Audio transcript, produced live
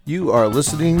You are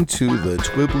listening to the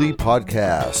Twibbly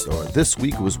Podcast, or This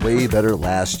Week Was Way Better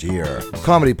Last Year.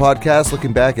 Comedy podcast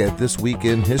looking back at this week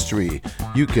in history.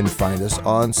 You can find us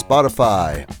on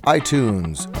Spotify,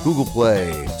 iTunes, Google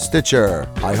Play, Stitcher,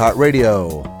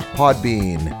 iHeartRadio,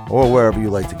 Podbean, or wherever you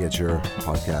like to get your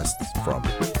podcasts from.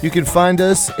 You can find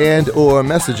us and or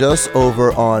message us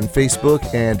over on Facebook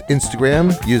and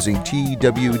Instagram using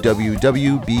TWWWBLY.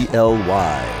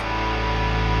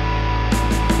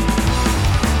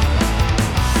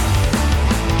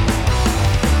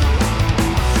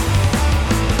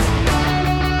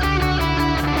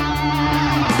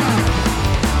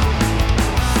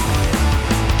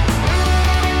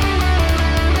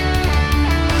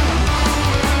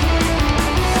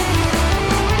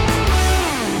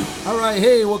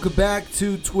 Hey, welcome back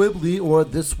to Twibbly, or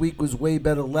This Week Was Way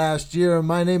Better Last Year.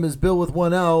 My name is Bill with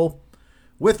one L.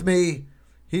 With me,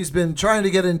 he's been trying to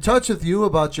get in touch with you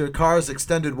about your car's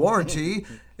extended warranty.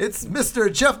 It's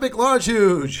Mr. Jeff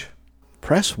McLarge.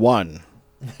 Press 1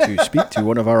 to speak to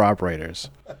one of our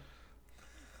operators.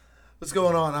 What's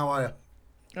going on? How are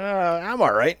you? I'm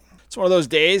all right. It's one of those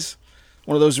days,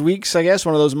 one of those weeks, I guess,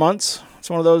 one of those months.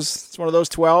 It's one of those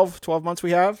 12 months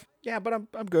we have. Yeah, but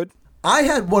I'm good. I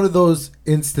had one of those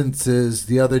instances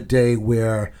the other day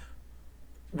where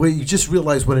you just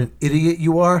realize what an idiot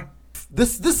you are.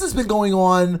 This has been going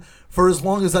on for as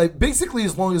long as I've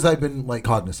been like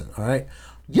cognizant. All right,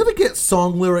 you ever get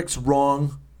song lyrics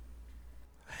wrong?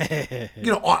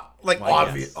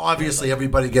 Obviously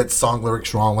everybody gets song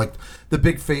lyrics wrong. Like the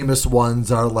big famous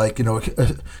ones are like,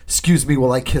 excuse me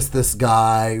while I kiss this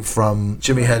guy from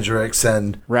Jimi Hendrix,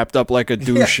 and wrapped up like a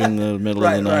douche in the middle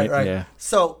of the night. Right. Yeah.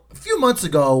 So a few months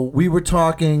ago, we were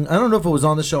talking, I don't know if it was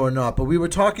on the show or not, but we were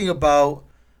talking about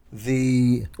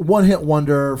the one-hit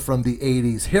wonder from the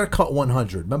 80s, Haircut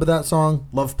 100. Remember that song?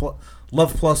 Love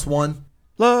Plus One?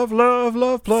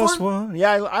 Love plus one.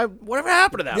 Yeah, I whatever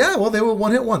happened to that? Yeah, well, they were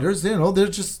one-hit wonders. They're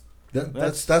just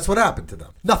that's what happened to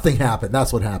them. Nothing happened.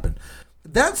 That's what happened.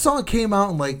 That song came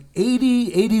out in like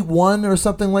 80, 81 or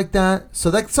something like that. So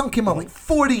that song came out like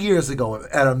 40 years ago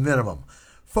at a minimum.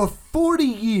 For 40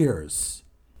 years,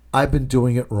 I've been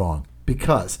doing it wrong.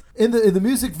 Because in the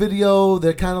music video,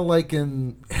 they're kind of like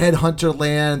in headhunter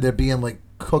land. They're being like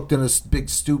cooked in a big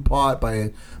stew pot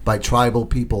by tribal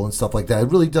people and stuff like that. It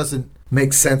really doesn't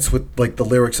make sense with like the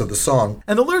lyrics of the song.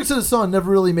 And the lyrics of the song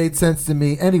never really made sense to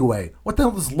me anyway. What the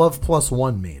hell does love plus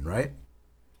one mean, right?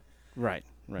 Right.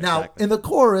 Now, exactly. In the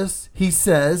chorus, he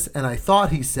says, and I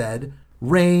thought he said,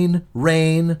 rain,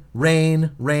 rain,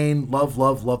 rain, rain, love,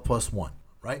 love, love plus one,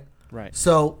 right? Right.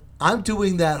 So I'm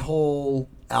doing that whole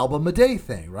album a day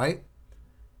thing, right?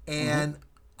 And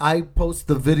I post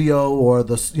the video or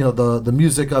the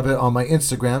music of it on my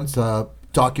Instagram to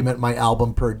document my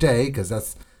album per day, because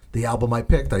that's the album I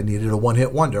picked. I needed a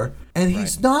one-hit wonder. And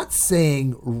he's not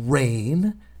saying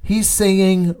rain. He's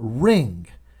saying ring.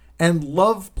 And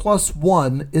love plus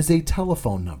one is a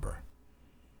telephone number.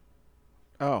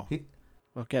 Oh.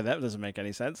 Okay, that doesn't make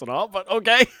any sense at all, but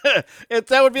okay.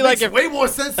 That would be Makes way more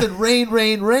sense than rain,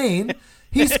 rain, rain.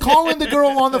 He's calling the girl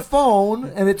on the phone,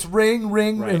 and it's ring,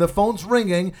 ring, and the phone's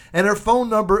ringing, and her phone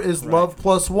number is love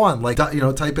plus one. Like,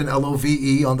 type in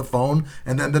LOVE on the phone,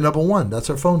 and then the number one. That's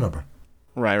her phone number.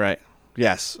 Right.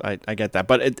 Yes, I get that.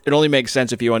 But it only makes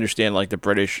sense if you understand, like, the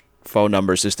British phone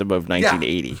number system of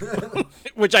 1980,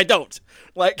 which I don't.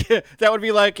 Like, that would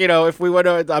be like, if we went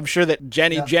to, I'm sure that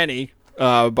Jenny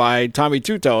by Tommy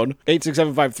Two-Tone,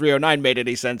 8675309 made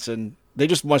any sense, and they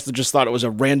just must have just thought it was a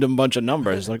random bunch of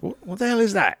numbers. Like, what the hell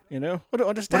is that? I don't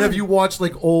understand. Whenever you watch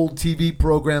like old TV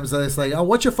programs, and it's like, oh,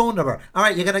 what's your phone number? All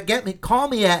right, you're gonna call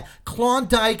me at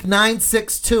Klondike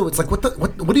 962. It's like, what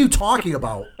are you talking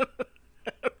about?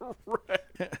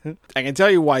 I can tell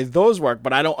you why those work,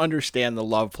 but I don't understand the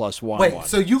love plus one. Wait,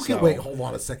 wait, hold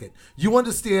on a second. You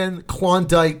understand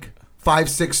Klondike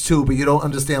 562, but you don't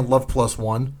understand love plus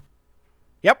one?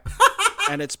 Yep.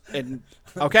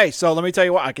 Okay, so let me tell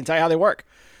you what. I can tell you how they work.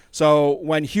 So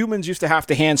when humans used to have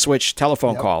to hand switch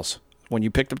telephone calls, when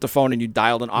you picked up the phone and you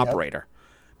dialed an operator,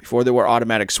 before there were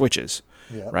automatic switches,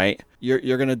 right?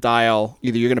 You're going to dial,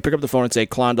 either you're going to pick up the phone and say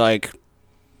Klondike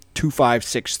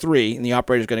 2563, and the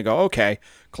operator's going to go, okay,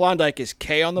 Klondike is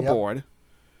K on the board,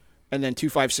 and then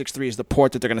 2563 is the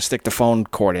port that they're going to stick the phone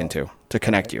cord into to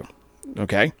connect you,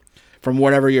 okay? From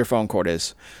whatever your phone cord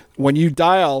is. When you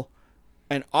dial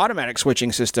an automatic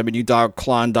switching system and you dial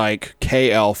Klondike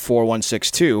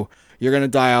KL4162, you're going to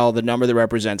dial the number that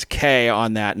represents K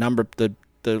on that number, the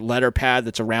letter pad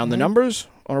that's around the numbers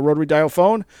on a rotary dial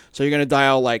phone. So you're going to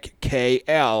dial like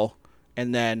KL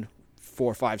and then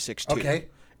 4562. Okay.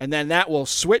 And then that will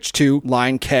switch to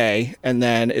line K, and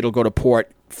then it'll go to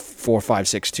port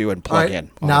 4562 and plug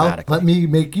in now, automatically. let me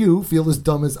make you feel as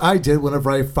dumb as I did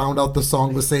whenever I found out the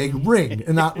song was saying ring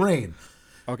and not rain.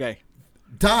 Okay.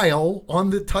 Dial on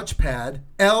the touchpad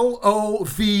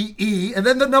LOVE and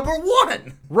then the number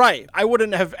 1. Right. I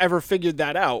wouldn't have ever figured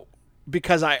that out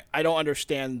because I don't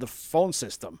understand the phone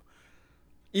system.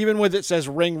 Even with it says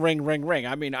ring, ring, ring, ring.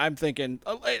 I mean, I'm thinking,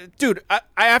 dude, I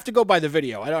have to go by the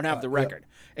video. I don't have the record.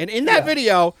 And in that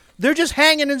video, they're just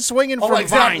hanging and swinging from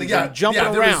vines and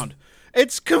jumping around.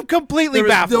 It's completely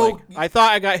baffling. I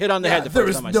thought I got hit on the head the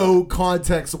first time I saw it. There is no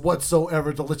context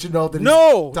whatsoever to let you know that he's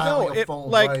dialing a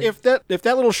phone. If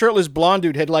that little shirtless blonde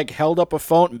dude had held up a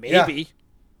phone, maybe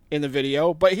in the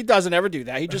video, but he doesn't ever do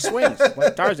that. He just swings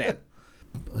like Tarzan.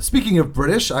 Speaking of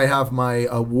British, I have my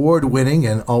award-winning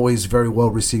and always very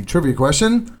well-received trivia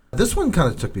question. This one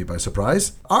kind of took me by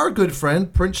surprise. Our good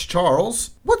friend, Prince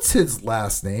Charles, what's his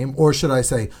last name? Or should I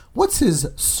say, what's his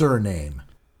surname?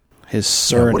 His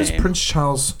surname? Yeah, what is Prince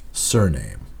Charles'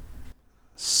 surname?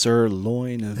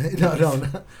 Sirloin of...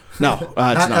 No, it's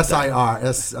not S-I-R,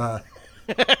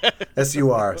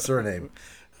 S-U-R, surname.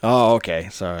 Oh, okay.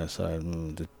 Sorry.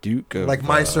 The Duke of... Like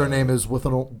my surname is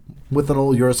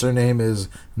Withenall, your surname is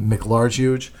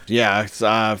McLargehuge. Yeah,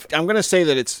 I'm going to say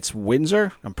that it's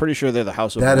Windsor. I'm pretty sure they're the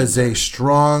House of Windsor. That is a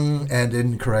strong and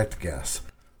incorrect guess.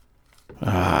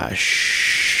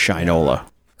 Shinola.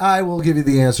 I will give you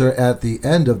the answer at the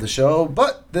end of the show,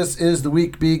 but this is the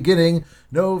week beginning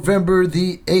November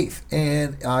the 8th,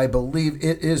 and I believe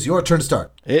it is your turn to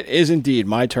start. It is indeed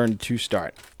my turn to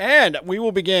start. And we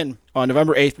will begin on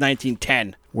November 8th,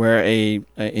 1910, where a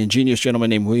ingenious gentleman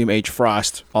named William H.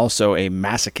 Frost, also a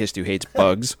masochist who hates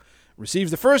bugs, receives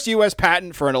the first U.S.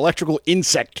 patent for an electrical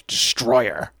insect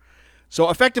destroyer. So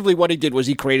effectively what he did was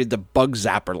he created the bug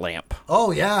zapper lamp.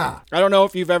 Oh, yeah. I don't know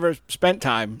if you've ever spent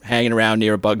time hanging around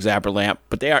near a bug zapper lamp,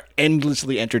 but they are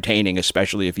endlessly entertaining,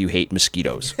 especially if you hate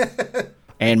mosquitoes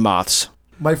and moths.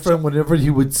 My friend, whenever he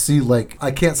would see,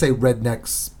 I can't say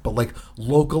rednecks, but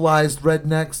localized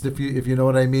rednecks, if you know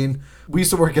what I mean. We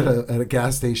used to work at a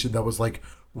gas station that was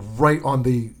right on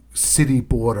the city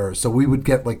border. So we would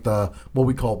get what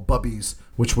we call bubbies,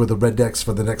 which were the rednecks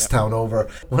for the next town over.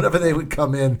 Whenever they would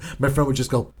come in, my friend would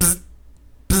just go, bzz,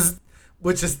 bzz,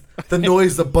 which is the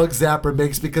noise the bug zapper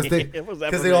makes because they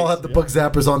all have the bug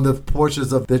zappers on the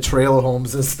porches of their trailer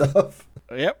homes and stuff.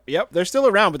 Yep. They're still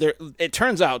around, but it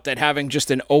turns out that having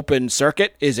just an open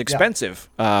circuit is expensive.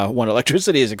 When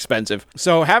electricity is expensive.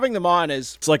 So having them on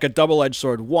it's like a double-edged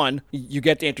sword. One, you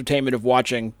get the entertainment of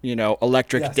watching,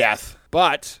 electric death,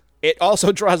 but it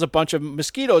also draws a bunch of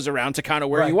mosquitoes around to kind of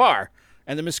where you are.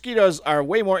 And the mosquitoes are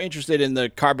way more interested in the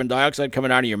carbon dioxide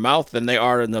coming out of your mouth than they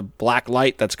are in the black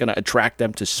light that's going to attract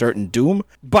them to certain doom.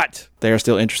 But they are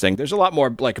still interesting. There's a lot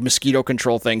more mosquito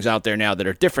control things out there now that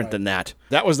are different than that.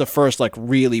 That was the first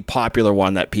really popular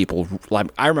one that people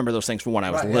I remember those things from when I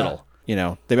was little.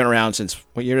 Yeah. They've been around since,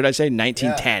 what year did I say?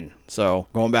 1910. Yeah. So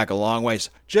going back a long ways.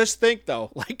 Just think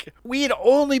though, we had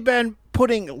only been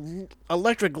putting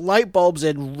electric light bulbs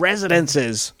in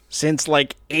residences since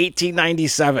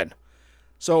 1897.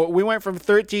 So we went from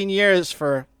 13 years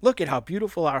for, look at how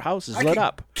beautiful our house is lit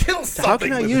up. Kill something. How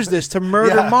can I use this to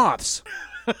murder moths?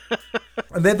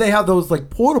 And then they have those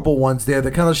portable ones there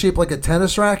that kind of shape like a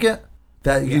tennis racket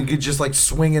that you could just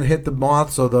swing and hit the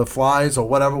moths or the flies or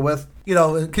whatever with.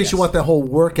 In case you want that whole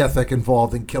work ethic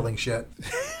involved in killing shit.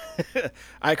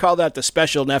 I call that the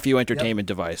special nephew entertainment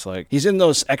device. He's in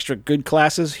those extra good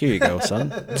classes. Here you go, son.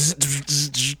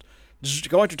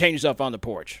 Go entertain yourself on the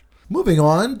porch. Moving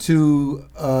on to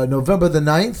November the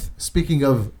 9th, speaking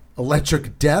of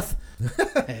electric death,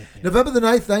 November the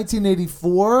 9th,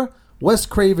 1984, Wes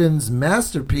Craven's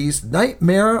masterpiece,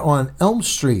 Nightmare on Elm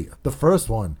Street, the first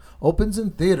one, opens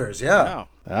in theaters. Yeah.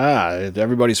 Wow.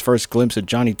 Everybody's first glimpse of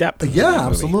Johnny Depp. Yeah,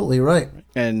 absolutely, right.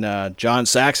 And John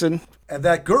Saxon. And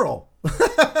that girl.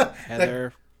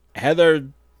 Heather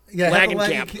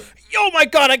Langenkamp. Oh, my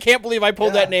God, I can't believe I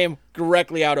pulled that name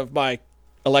directly out of my...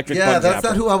 electric bug zapper. That's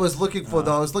not who I was looking for,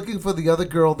 though. I was looking for the other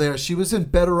girl there. She was in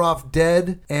Better Off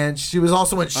Dead, and she was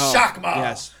also in Shock Mom.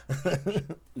 Yes.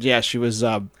 Yeah, she was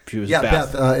Beth.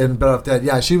 Beth in Better Off Dead.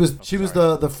 Yeah, she was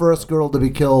the first girl to be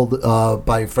killed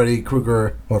by Freddy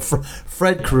Krueger, or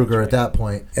Fred Krueger at that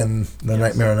point in the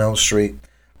Nightmare on Elm Street.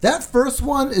 That first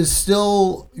one is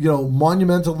still,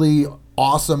 monumentally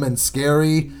awesome and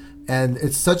scary, and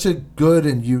it's such a good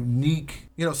and unique,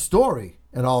 story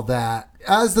and all that.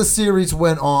 As the series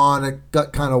went on, it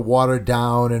got kind of watered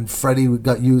down, and Freddy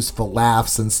got used for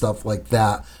laughs and stuff like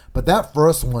that. But that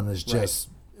first one is just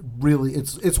really,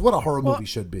 it's what a horror movie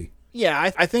should be.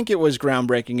 Yeah, I think it was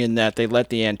groundbreaking in that they let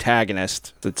the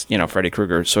antagonist, that's, Freddy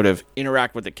Krueger, sort of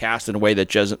interact with the cast in a way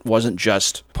that wasn't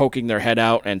just poking their head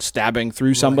out and stabbing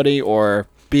through somebody or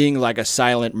being like a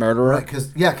silent murderer. Right,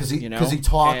 because he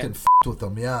talked and f***ed with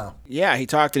them, yeah. Yeah, he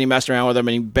talked and he messed around with them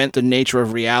and he bent the nature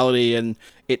of reality, and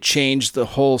it changed the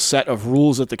whole set of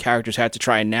rules that the characters had to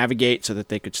try and navigate so that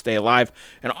they could stay alive.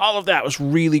 And all of that was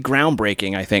really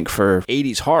groundbreaking, I think, for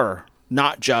 80s horror,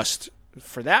 not just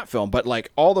for that film, but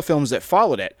like all the films that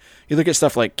followed it. You look at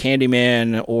stuff like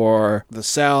Candyman or The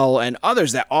Cell and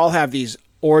others that all have these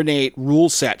ornate rule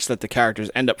sets that the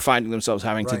characters end up finding themselves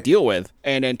having to deal with,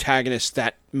 and antagonists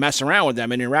that mess around with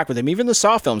them and interact with them. Even the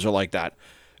Saw films are like that.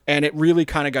 And it really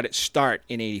kind of got its start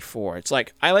in 84. It's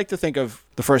like, I like to think of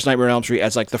the first Nightmare on Elm Street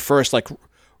as like the first like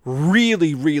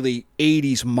really, really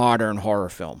 80s modern horror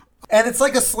film. And it's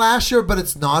like a slasher, but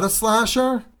it's not a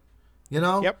slasher,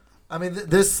 Yep. I mean,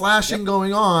 there's slashing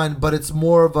going on, but it's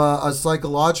more of a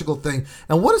psychological thing.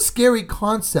 And what a scary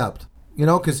concept,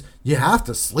 because you have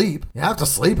to sleep. You have to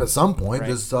sleep at some point.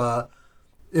 Because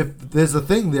if there's a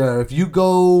thing there, if you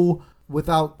go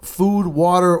without food,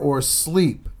 water, or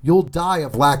sleep, you'll die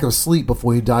of lack of sleep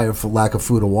before you die of lack of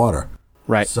food or water.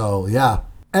 Right. So, yeah.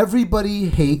 Everybody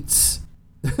hates,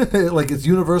 like it's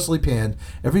universally panned,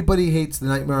 everybody hates the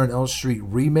Nightmare on Elm Street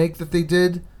remake that they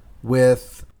did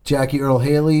with Jackie Earle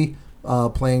Haley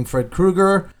playing Fred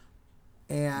Krueger.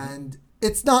 And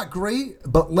it's not great,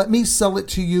 but let me sell it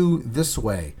to you this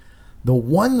way. The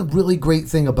one really great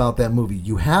thing about that movie,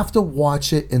 you have to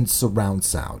watch it in surround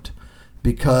sound.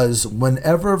 Because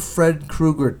whenever Fred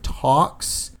Krueger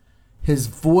talks, his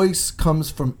voice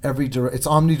comes from every direction. It's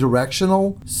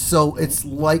omnidirectional, so it's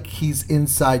like he's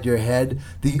inside your head.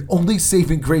 The only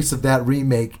saving grace of that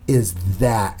remake is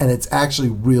that, and it's actually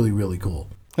really, really cool.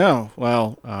 Oh,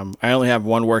 well, I only have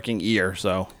one working ear,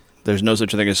 so there's no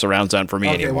such thing as surround sound for me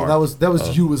anymore. Well, that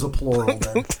was you as a plural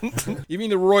then. You mean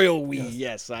the royal we?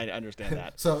 Yes, I understand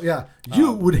that. So yeah,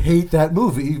 you would hate that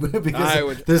movie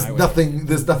because there's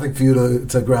nothing for you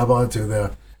to grab onto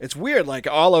there. It's weird, like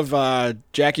all of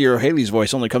Jackie Earle Haley's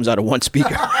voice only comes out of one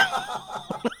speaker.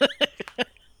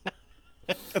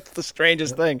 That's the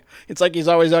strangest thing. It's like he's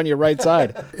always on your right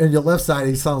side. And your left side,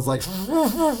 he sounds like...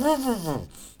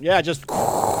 Yeah, just...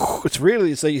 It's really...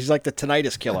 He's like the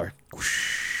tinnitus killer.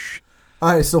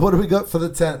 All right, so what do we got for the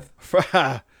 10th?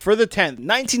 For the 10th,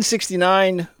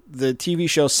 1969, the TV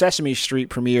show Sesame Street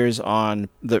premieres on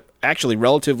the actually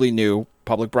relatively new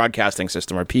public broadcasting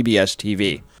system, or PBS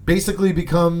TV. Basically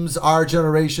becomes our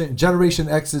Generation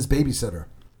X's babysitter.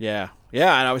 Yeah.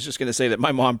 Yeah, and I was just going to say that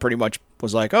my mom pretty much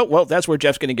was like, oh, well, that's where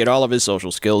Jeff's going to get all of his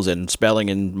social skills and spelling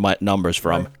and numbers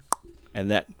from. Right.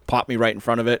 And that popped me right in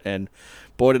front of it, and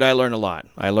boy, did I learn a lot.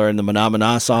 I learned the Mana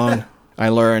Mana song. I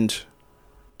learned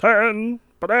 10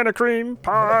 banana cream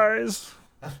pies.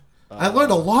 I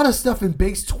learned a lot of stuff in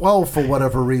Base 12 for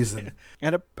whatever reason.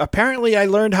 And apparently I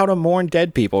learned how to mourn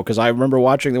dead people, because I remember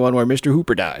watching the one where Mr.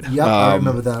 Hooper died. Yeah, I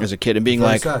remember that. As a kid, and being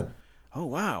like, sad. Oh,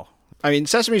 wow. I mean,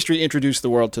 Sesame Street introduced the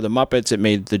world to the Muppets. It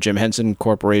made the Jim Henson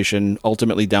Corporation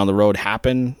ultimately down the road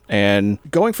happen. And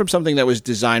going from something that was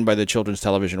designed by the Children's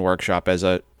Television Workshop as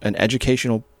an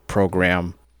educational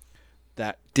program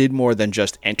that did more than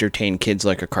just entertain kids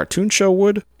like a cartoon show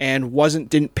would, and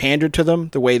didn't pander to them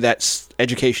the way that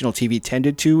educational TV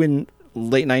tended to in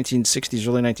late 1960s,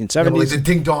 early 1970s. Yeah, like the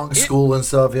Ding Dong School and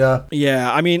stuff, yeah.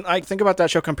 Yeah, I mean, I think about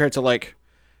that show compared to like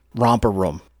Romper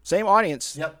Room. Same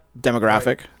audience. Yep. Demographic,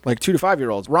 right. Like 2 to 5 year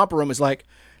olds. Romper Room is like,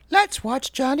 let's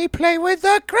watch Johnny play with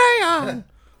the crayon.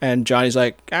 And Johnny's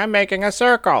like, I'm making a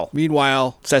circle.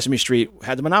 Meanwhile, Sesame Street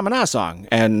had the Mana Mana song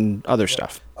and other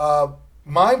stuff.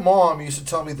 My mom used to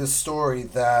tell me this story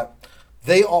that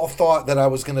they all thought that I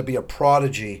was going to be a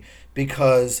prodigy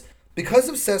because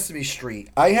of Sesame Street.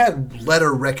 I had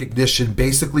letter recognition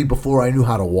basically before I knew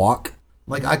how to walk.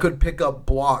 Like I could pick up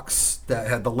blocks that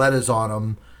had the letters on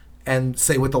them and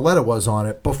say what the letter was on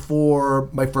it before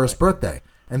my first birthday.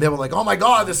 And they were like, oh my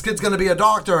God, this kid's going to be a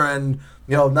doctor. And,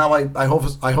 now I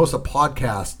host a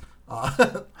podcast.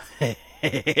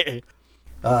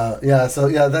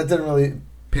 That didn't really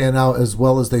pan out as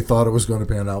well as they thought it was going to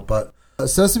pan out. But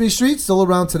Sesame Street's still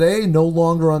around today, no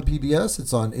longer on PBS.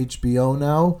 It's on HBO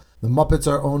now. The Muppets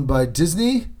are owned by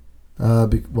Disney.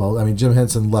 Jim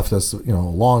Henson left us, a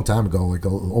long time ago, like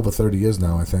over 30 years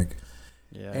now, I think.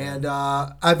 Yeah. And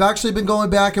I've actually been going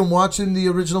back and watching the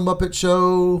original Muppet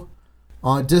Show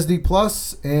on Disney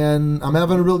Plus, and I'm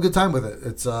having a real good time with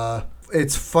it.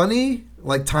 It's funny,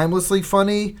 like timelessly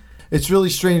funny. It's really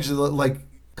strange, like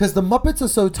because the Muppets are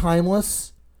so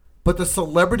timeless, but the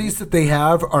celebrities that they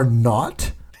have are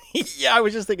not. Yeah, I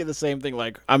was just thinking the same thing.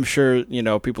 Like, I'm sure,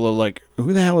 people are like,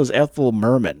 who the hell is Ethel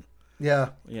Merman? Yeah.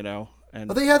 And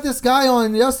But they had this guy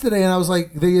on yesterday, and I was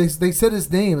like, they said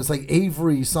his name. It's like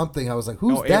Avery something. I was like,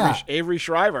 who's that? Avery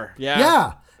Shriver. Yeah.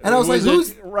 Yeah. And I was like,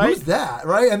 who's right? that?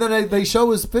 Right. And then they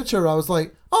show his picture. I was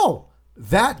like, oh,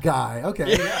 that guy.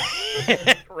 Okay.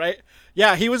 Yeah. Right.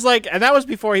 Yeah, he was like, and that was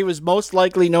before he was most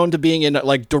likely known to being in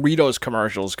like Doritos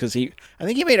commercials, because I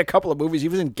think he made a couple of movies. He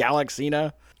was in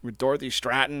Galaxina with Dorothy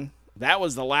Stratton. That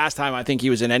was the last time I think he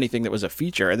was in anything that was a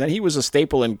feature. And then he was a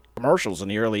staple in commercials in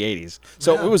the early 80s.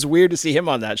 So It was weird to see him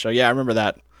on that show. Yeah, I remember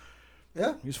that.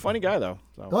 Yeah. He was a funny guy, though.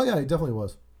 So. Oh, yeah, he definitely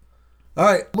was. All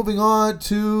right, moving on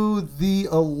to the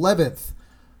 11th.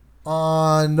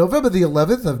 On November the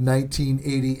 11th of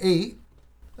 1988,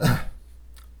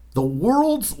 the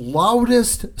world's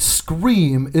loudest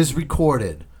scream is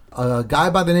recorded. A guy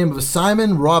by the name of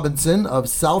Simon Robinson of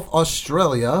South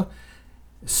Australia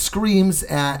screams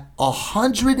at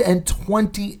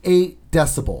 128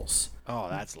 decibels. Oh,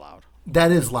 that's loud.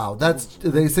 That is loud.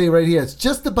 They say right here, it's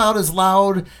just about as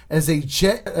loud as a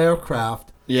jet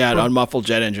aircraft. Yeah, an unmuffled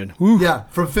jet engine. Yeah,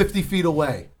 from 50 feet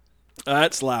away.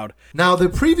 That's loud. Now, the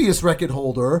previous record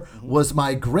holder was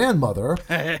my grandmother,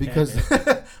 because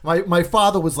my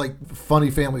father was like,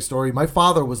 funny family story, my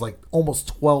father was like almost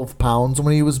 12 pounds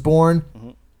when he was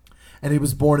born, and he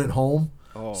was born at home.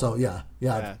 Oh. So, yeah.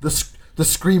 The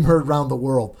scream heard around the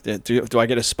world. Do I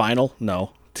get a spinal?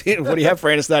 No. What do you have for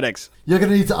anesthetics? You're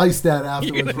gonna need to ice that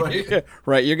afterwards, right?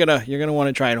 Right. You're gonna want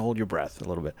to try and hold your breath a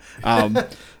little bit.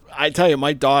 I tell you,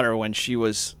 my daughter, when she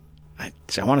was, I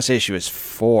want to say she was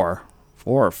 4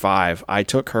 or 5, I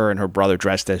took her and her brother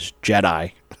dressed as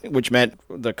Jedi, which meant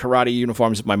the karate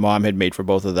uniforms that my mom had made for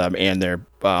both of them and their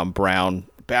brown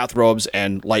bathrobes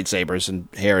and lightsabers and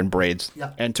hair and braids,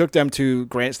 and took them to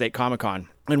Granite State Comic-Con.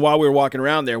 And while we were walking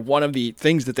around there, one of the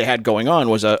things that they had going on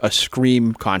was a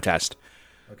scream contest.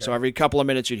 Okay. So every couple of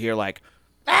minutes you'd hear like,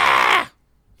 ah!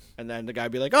 And then the guy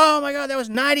would be like, oh my God, that was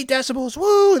 90 decibels.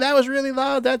 Woo, that was really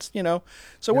loud. That's,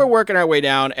 So we're working our way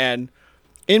down, and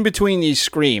in between these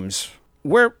screams,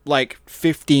 we're like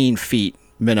 15 feet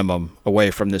minimum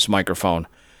away from this microphone.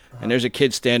 And there's a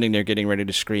kid standing there getting ready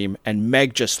to scream, and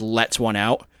Meg just lets one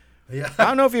out. Yeah. I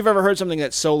don't know if you've ever heard something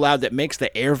that's so loud that makes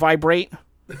the air vibrate.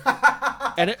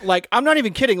 And I'm not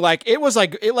even kidding.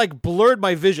 It blurred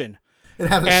my vision. It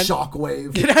had a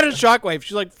shockwave. It had a shockwave.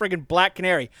 She's like friggin' Black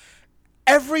Canary.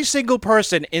 Every single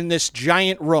person in this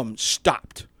giant room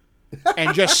stopped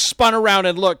and just spun around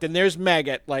and looked. And there's Meg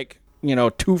at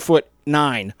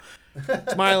 2'9",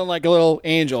 smiling like a little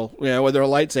angel, with her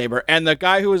lightsaber. And the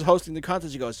guy who was hosting the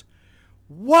contest, he goes,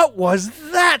 "What was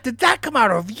that? Did that come out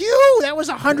of you? That was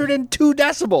 102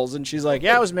 decibels." And she's like,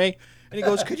 "Yeah, it was me." And he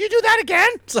goes, "Could you do that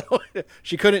again?" So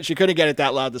she couldn't get it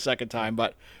that loud the second time,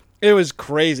 but it was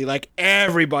crazy. Like,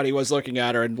 everybody was looking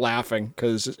at her and laughing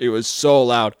because it was so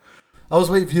loud. I was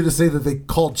waiting for you to say that they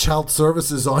called child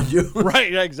services on you.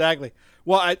 Right, exactly.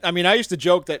 Well, I used to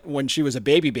joke that when she was a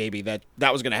baby,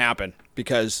 that was going to happen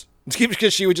because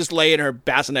she would just lay in her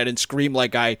bassinet and scream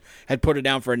like I had put her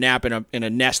down for a nap in a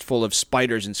nest full of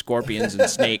spiders and scorpions and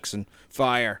snakes and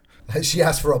fire. She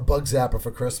asked for a bug zapper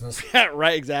for Christmas. Yeah,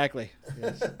 right, exactly.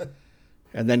 Yes.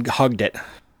 And then hugged it.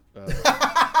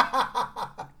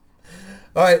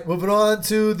 All right, moving on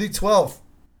to the 12th.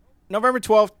 November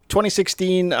 12th,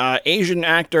 2016, Asian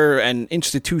actor and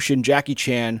institution Jackie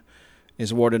Chan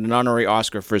is awarded an honorary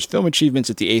Oscar for his film achievements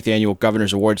at the 8th Annual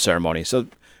Governor's Award Ceremony. So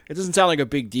it doesn't sound like a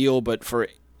big deal, but for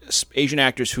Asian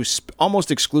actors who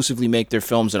almost exclusively make their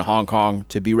films in Hong Kong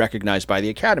to be recognized by the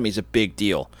Academy is a big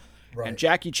deal. Right. And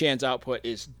Jackie Chan's output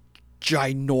is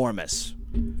ginormous.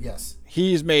 Yes.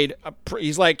 He's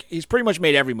pretty much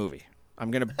made every movie.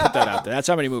 I'm going to put that out there. That's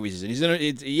how many movies he's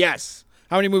in. Yes.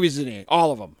 How many movies is he in?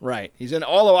 All of them. Right. He's in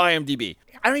all of IMDb.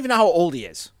 I don't even know how old he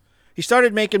is. He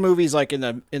started making movies like in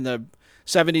the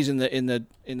 70s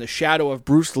in the shadow of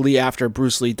Bruce Lee after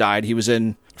Bruce Lee died. He was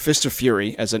in Fist of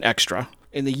Fury as an extra.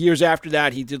 In the years after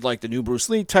that, he did like the new Bruce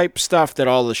Lee type stuff that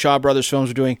all the Shaw Brothers films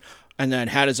were doing, and then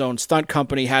had his own stunt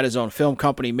company, had his own film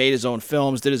company, made his own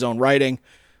films, did his own writing,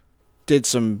 did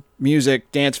some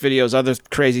music, dance videos, other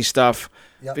crazy stuff,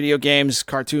 video games,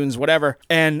 cartoons, whatever.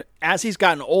 And as he's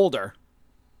gotten older,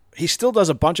 he still does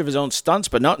a bunch of his own stunts,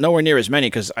 but nowhere near as many,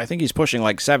 because I think he's pushing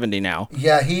like 70 now.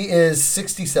 Yeah, he is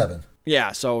 67.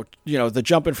 Yeah, so, the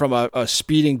jumping from a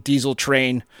speeding diesel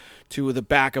train to the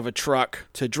back of a truck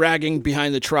to dragging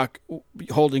behind the truck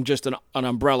holding just an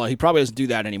umbrella. He probably doesn't do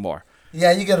that anymore.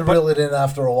 Yeah, you got to reel it in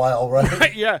after a while, right?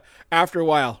 Right, yeah, after a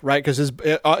while, right? Because his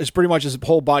pretty much his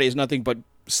whole body is nothing but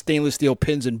stainless steel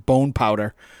pins and bone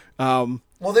powder.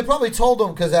 Well, they probably told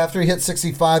him because after he hit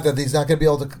 65 that he's not going to be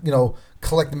able to,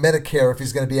 collect Medicare if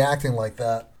he's going to be acting like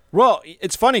that. Well,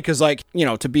 it's funny because,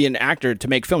 to be an actor, to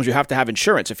make films, you have to have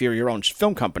insurance if you're your own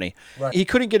film company. Right. He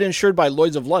couldn't get insured by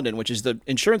Lloyd's of London, which is the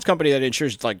insurance company that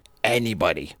insures,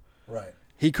 anybody. Right.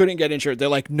 He couldn't get insured. They're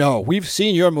like, no, we've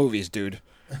seen your movies, dude.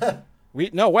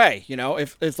 No way.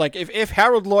 If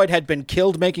Harold Lloyd had been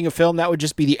killed making a film, that would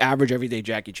just be the average everyday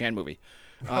Jackie Chan movie.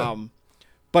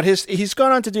 But he's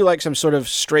gone on to do some sort of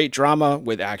straight drama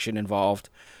with action involved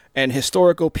and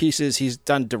historical pieces. He's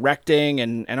done directing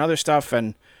and other stuff.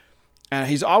 And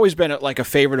he's always been a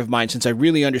favorite of mine since I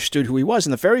really understood who he was.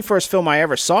 And the very first film I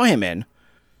ever saw him in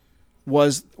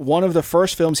was one of the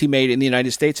first films he made in the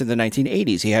United States in the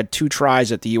 1980s. He had 2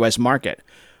 tries at the U.S. market.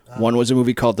 One was a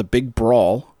movie called The Big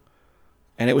Brawl,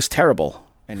 and it was terrible.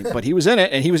 But he was in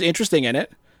it, and he was interesting in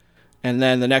it. And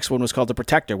then the next one was called The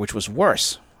Protector, which was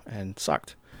worse and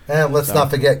sucked. And let's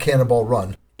not forget Cannonball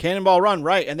Run. Cannonball Run,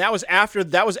 right? And that was after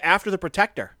The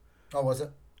Protector. Oh, was it?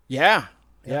 Yeah.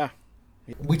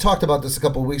 We talked about this a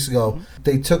couple of weeks ago. Mm-hmm.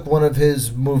 They took one of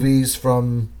his movies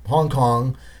from Hong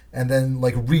Kong and then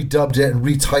redubbed it and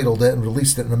retitled it and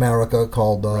released it in America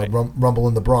called Rumble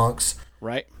in the Bronx.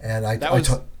 Right. And I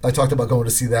talked about going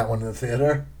to see that one in the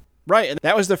theater. Right. And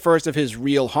that was the first of his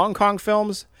real Hong Kong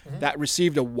films that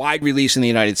received a wide release in the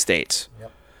United States.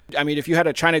 Yep. I mean, if you had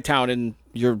a Chinatown in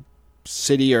your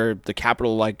city or the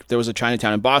capital, there was a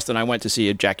Chinatown in Boston, I went to see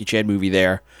a Jackie Chan movie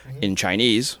there in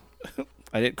Chinese.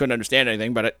 Couldn't understand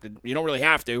anything, but you don't really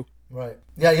have to. Right.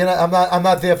 Yeah, I'm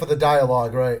not there for the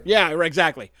dialogue, right? Yeah,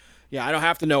 exactly. Yeah, I don't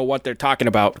have to know what they're talking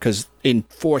about because in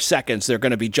 4 seconds they're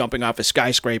going to be jumping off a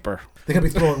skyscraper. They're going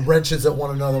to be throwing wrenches at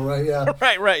one another, right? Yeah.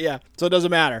 Right, yeah. So it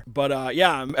doesn't matter. But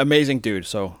amazing dude.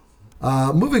 So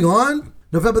moving on,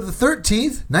 November the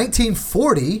 13th,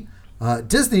 1940,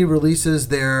 Disney releases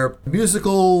their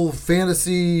musical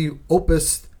fantasy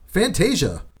opus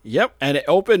Fantasia. Yep, and it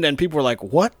opened and people were like,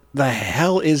 what the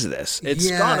hell is this? It's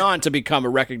gone on to become a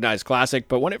recognized classic,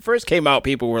 but when it first came out,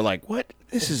 people were like, what?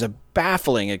 This is a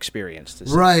baffling experience to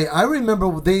see. Right. I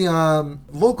remember the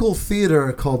local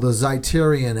theater called the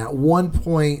Zeiterion at one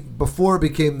point, before it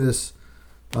became this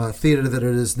theater that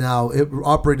it is now, it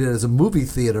operated as a movie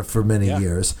theater for many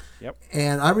years. Yep.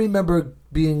 And I remember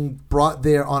being brought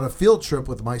there on a field trip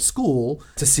with my school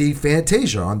to see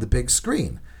Fantasia on the big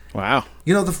screen. Wow.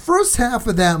 The first half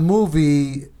of that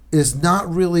movie is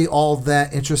not really all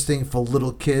that interesting for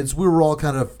little kids. We were all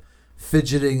kind of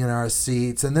fidgeting in our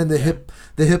seats, and then the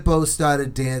hippo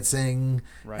started dancing,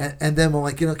 right. and then we're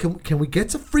like, can we get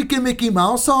to freaking Mickey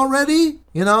Mouse already?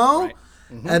 Right.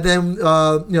 Mm-hmm. And then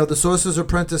the Sorcerer's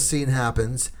Apprentice scene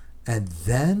happens, and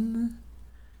then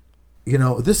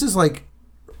this is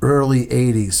early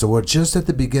 80s, so we're just at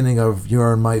the beginning of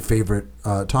your and my favorite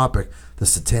topic, the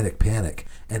Satanic Panic.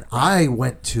 And I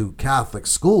went to Catholic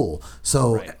school,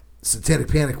 so Satanic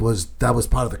Panic was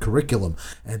part of the curriculum.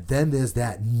 And then there's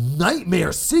that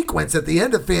nightmare sequence at the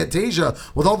end of Fantasia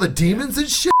with all the demons and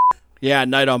shit. Yeah,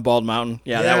 Night on Bald Mountain.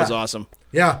 Yeah, that was awesome.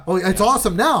 Yeah, it's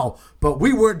awesome now, but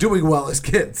we weren't doing well as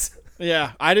kids.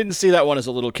 Yeah, I didn't see that one as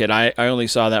a little kid. I only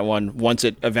saw that one once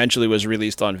it eventually was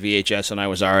released on VHS, and I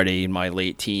was already in my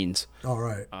late teens. All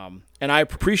right. And I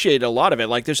appreciated a lot of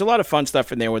it. There's a lot of fun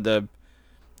stuff in there with the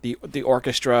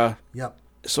orchestra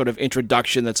sort of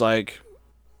introduction that's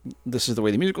this is the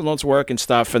way the musical notes work and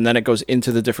stuff, and then it goes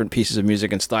into the different pieces of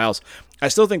music and styles. I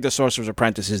still think The Sorcerer's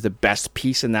Apprentice is the best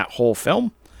piece in that whole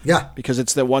film. Yeah. Because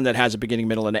it's the one that has a beginning,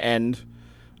 middle, and end.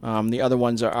 The other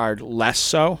ones are less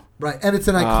so. Right, and it's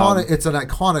an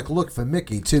iconic look for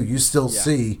Mickey, too. You still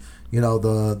see,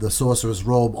 the sorcerer's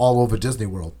robe all over Disney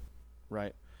World.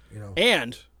 Right.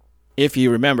 And if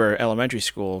you remember elementary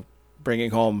school,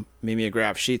 bringing home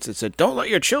mimeograph sheets that said, don't let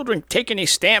your children take any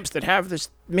stamps that have this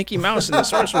Mickey Mouse and the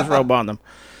sorcerer's robe on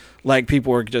them.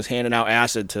 People were just handing out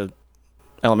acid to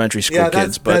elementary school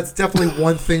kids. But that's definitely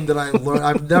one thing that I learned.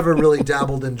 I've never really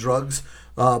dabbled in drugs,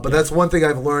 but that's one thing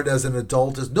I've learned as an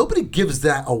adult is nobody gives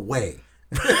that away.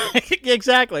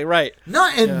 Exactly, right.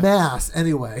 Not in mass,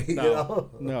 anyway.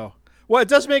 No. Well, it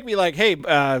does make me hey, do you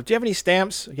have any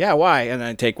stamps? Yeah, why? And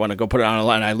I take one and go put it on a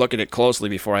line, and I look at it closely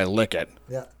before I lick it.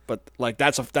 Yeah. But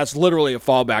that's literally a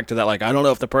fallback to that. I don't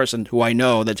know if the person who I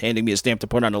know that's handing me a stamp to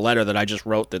put on a letter that I just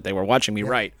wrote that they were watching me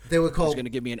write, they were called, is going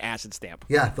to give me an acid stamp.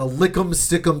 Yeah, the Lick'em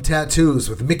Stick'em tattoos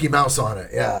with Mickey Mouse on it.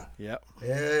 Yeah. Yep.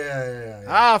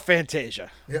 Yeah. Fantasia.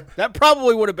 Yeah. That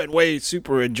probably would have been way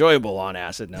super enjoyable on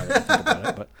acid now that I think about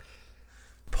it. But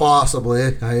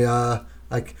possibly.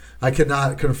 I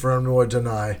cannot confirm nor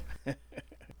deny.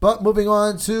 But moving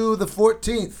on to the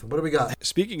 14th. What do we got?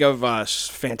 Speaking of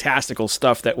fantastical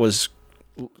stuff that was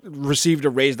received a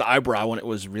raised eyebrow when it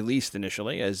was released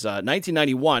initially. As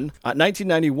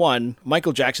 1991,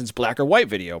 Michael Jackson's Black or White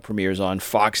video premieres on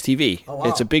Fox TV. Oh, wow.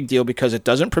 It's a big deal because it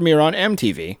doesn't premiere on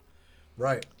MTV.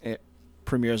 Right. It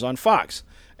premieres on Fox,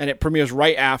 and it premieres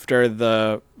right after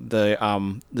the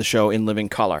show In Living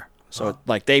Color. So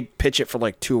like they pitch it for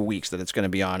like 2 weeks that it's going to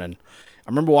be on, and I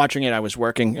remember watching it. I was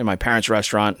working in my parents'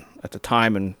 restaurant at the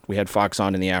time, and we had Fox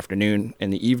on in the afternoon,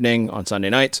 in the evening, on Sunday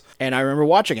nights. And I remember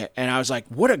watching it, and I was like,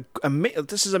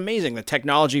 this is amazing. The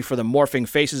technology for the morphing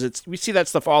faces. We see that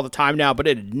stuff all the time now, but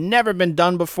it had never been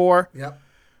done before. Yep.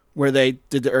 Where they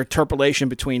did the interpolation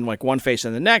between like one face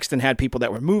and the next and had people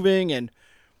that were moving, and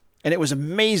it was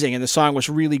amazing. And the song was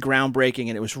really groundbreaking,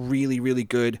 and it was really, really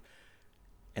good.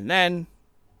 And then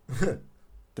the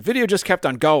video just kept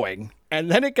on going. And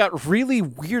then it got really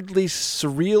weirdly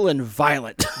surreal and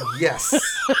violent. Yes.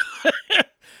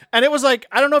 And it was like,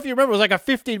 I don't know if you remember, it was like a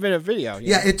 15-minute video.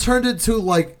 Yeah, it turned into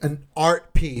like an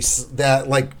art piece that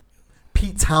like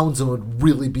Pete Townsend would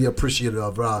really be appreciative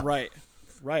of. Right.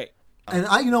 And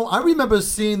I remember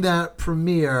seeing that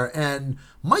premiere, and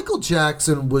Michael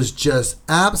Jackson was just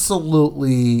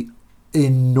absolutely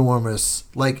enormous.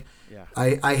 Like,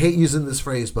 I hate using this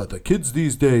phrase, but the kids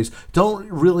these days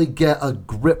don't really get a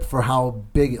grip for how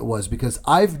big it was, because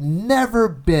I've never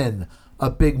been a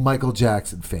big Michael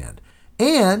Jackson fan.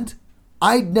 And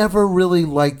I never really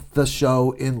liked the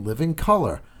show In Living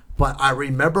Color. But I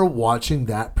remember watching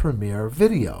that premiere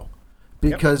video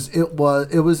because it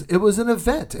was an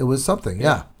event. It was something,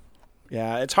 yeah.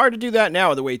 Yeah, it's hard to do that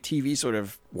now, the way TV sort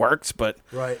of works, but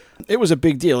right. It was a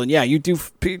big deal. And yeah, you do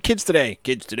kids today,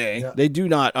 yeah. They do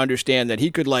not understand that he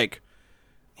could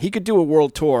do a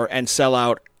world tour and sell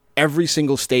out every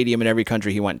single stadium in every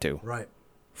country he went to. Right.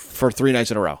 For 3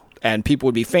 nights in a row. And people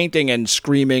would be fainting and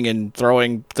screaming and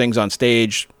throwing things on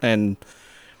stage and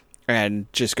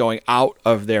just going out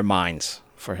of their minds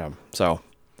for him. So,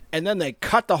 and then they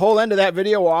cut the whole end of that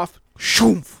video off.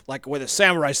 Shoof, like with a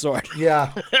samurai sword.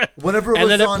 Yeah. Whenever and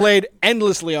then it played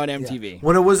endlessly on MTV. Yeah.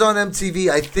 When it was on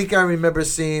MTV, I think I remember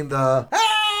seeing the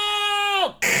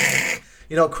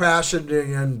crashing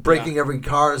and breaking every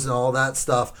cars and all that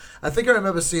stuff. I think I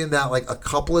remember seeing that like a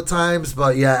couple of times,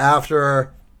 but yeah,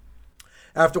 after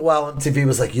a while MTV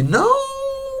was like,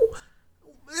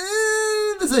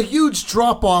 there's a huge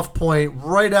drop-off point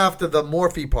right after the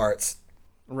Morphe parts.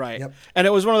 Right. Yep. And it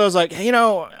was one of those like,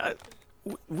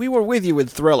 we were with you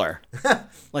with Thriller,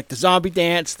 like the zombie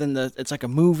dance. Then it's like a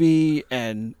movie,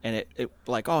 and it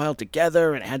like all held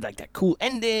together, and it had like that cool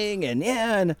ending,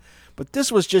 but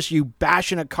this was just you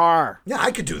bashing a car. Yeah, I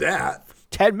could do that.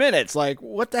 10 minutes, like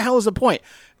what the hell is the point?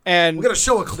 And we're gonna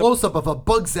show a close up of a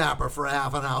bug zapper for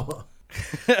half an hour.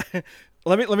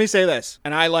 Let me say this,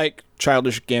 and I like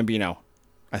Childish Gambino.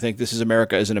 I think This Is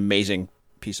America is an amazing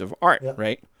piece of art,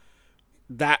 right?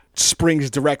 That springs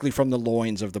directly from the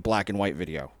loins of the black and white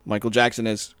video. Michael Jackson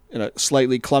is, in a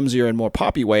slightly clumsier and more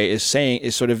poppy way, is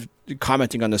sort of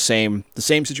commenting on the same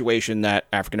situation that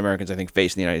African Americans, I think,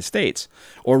 face in the United States,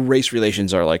 or race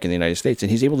relations are like in the United States.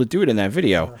 And he's able to do it in that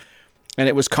video. And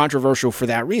it was controversial for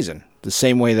that reason, the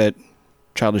same way that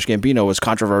Childish Gambino was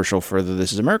controversial for the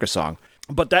This Is America song.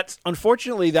 But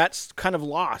unfortunately, that's kind of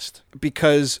lost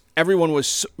because everyone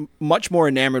was much more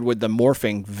enamored with the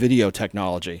morphing video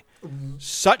technology,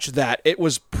 such that it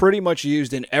was pretty much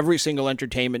used in every single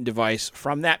entertainment device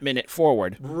from that minute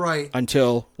forward. Right.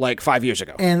 Until like 5 years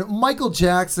ago. And Michael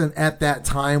Jackson at that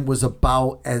time was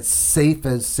about as safe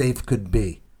could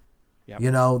be. Yep.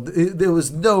 There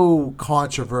was no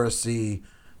controversy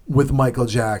with Michael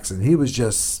Jackson. He was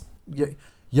just...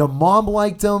 Your mom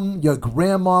liked him. Your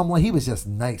grandmom, he was just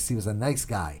nice. He was a nice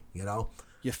guy, You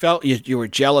felt you were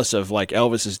jealous of like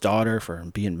Elvis's daughter for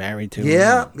being married to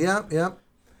him. Yeah.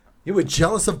 You were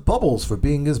jealous of Bubbles for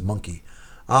being his monkey.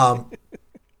 All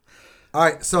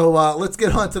right, so let's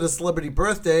get on to the celebrity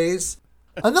birthdays.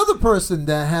 Another person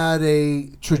that had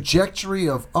a trajectory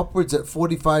of upwards at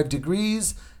 45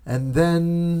 degrees and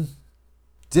then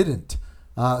didn't.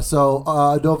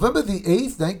 November the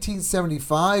 8th,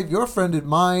 1975, your friend and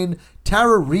mine,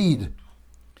 Tara Reid.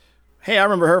 Hey, I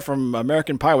remember her from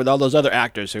American Pie with all those other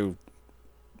actors who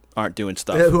aren't doing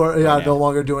stuff. Who are no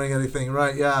longer doing anything,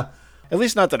 right? Yeah. At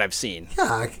least not that I've seen.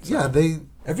 Yeah.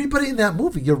 Everybody in that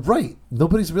movie, you're right.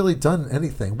 Nobody's really done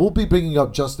anything. We'll be bringing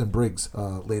up Justin Briggs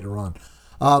later on.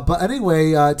 But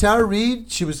anyway, Tara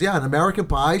Reid, she was, in American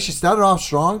Pie. She started off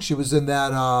strong. She was in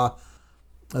that,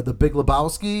 The Big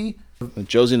Lebowski.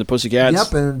 Josie and the Pussycats.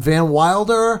 Yep, and Van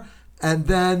Wilder. And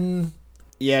then...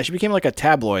 Yeah, she became like a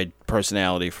tabloid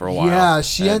personality for a while. Yeah,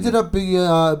 she ended up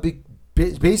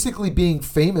basically being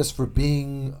famous for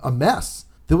being a mess.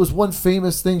 There was one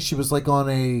famous thing. She was like on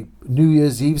a New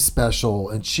Year's Eve special,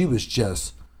 and she was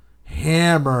just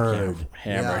hammered.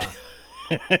 Hammered.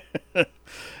 Yeah.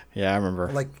 Yeah, I remember.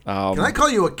 Like, can I call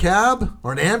you a cab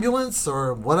or an ambulance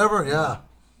or whatever? Yeah.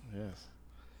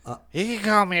 Yes. You can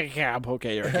call me a cab.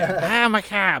 Okay, you're a cab. I'm a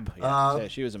cab. Yeah,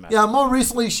 she was a mess. Yeah, more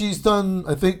recently she's done,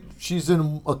 I think she's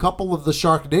in a couple of the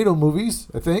Sharknado movies,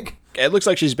 I think. It looks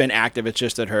like she's been active. It's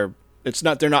just that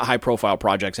they're not high profile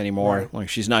projects anymore. Right. Like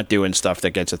she's not doing stuff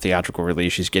that gets a theatrical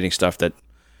release. She's getting stuff that,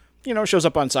 shows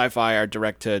up on Sci-Fi or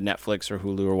direct to Netflix or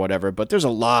Hulu or whatever. But there's a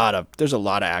lot of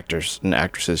actors and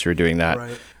actresses who are doing that.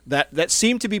 Right. That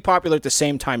seemed to be popular at the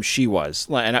same time she was.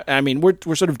 And I mean,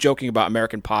 we're sort of joking about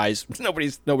American Pies.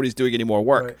 Nobody's doing any more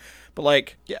work. Right. But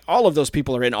like, yeah, all of those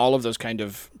people are in all of those kind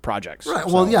of projects. Right.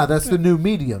 So, Well, yeah, that's the new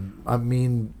medium. I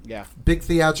mean, yeah, big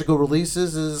theatrical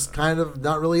releases is kind of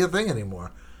not really a thing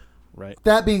anymore. right.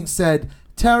 That being said,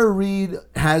 Tara Reid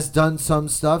has done some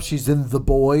stuff. She's in The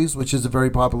Boys, which is a very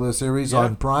popular series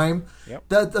on Prime. Yep.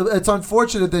 It's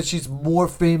unfortunate that she's more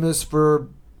famous for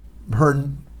her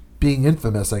being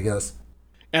infamous, I guess.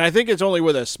 And I think it's only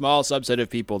with a small subset of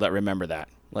people that remember that,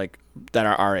 like that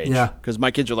are our age. Yeah. Because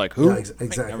my kids are like, who? Yeah,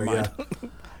 exactly. Never mind.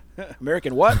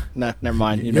 American what? Nah, never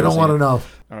mind. You don't want to know.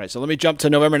 All right, so let me jump to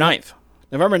November 9th.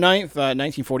 November 9th,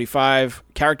 1945,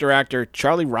 character actor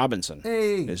Charlie Robinson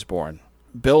is born.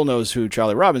 Bill knows who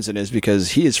Charlie Robinson is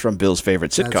because he is from Bill's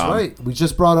favorite sitcom. That's right. We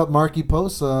just brought up Marky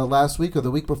Post last week or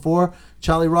the week before.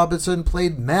 Charlie Robinson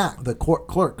played Mac, the court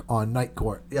clerk on Night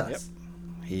Court. Yes. Yep.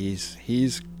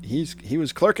 He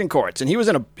was clerk in courts, and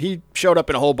he showed up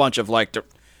in a whole bunch of like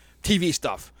TV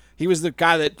stuff. He was the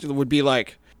guy that would be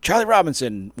like, Charlie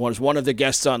Robinson was one of the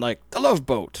guests on like The Love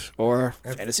Boat or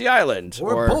Fantasy Island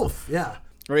or both. Yeah.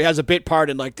 Or he has a bit part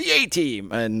in like The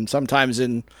A-Team and sometimes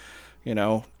in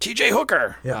T.J.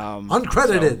 Hooker. Yeah.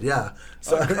 Uncredited.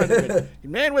 Uncredited.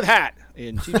 Man with Hat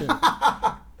in T.J.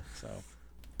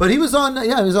 But he was on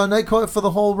Night Court for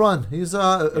the whole run. He's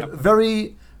a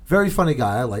very, very funny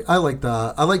guy. I like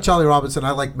Charlie Robinson.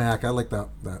 I like Mac. I like that.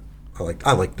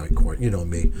 I like Night Court. You know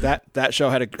me. That show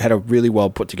had a really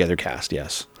well put together cast.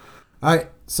 Yes. All right.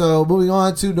 So moving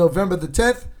on to November the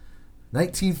 10th,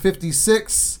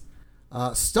 1956.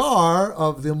 Star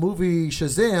of the movie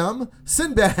Shazam,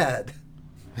 Sinbad.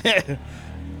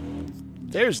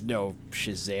 There's no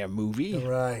Shazam movie.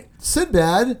 Right.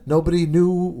 Sinbad, nobody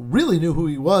really knew who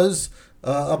he was.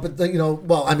 Up at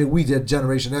we did,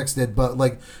 Generation X did, but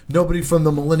like nobody from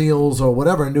the millennials or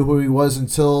whatever knew who he was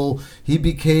until he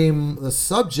became the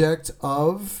subject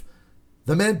of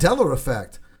the Mandela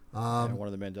Effect. One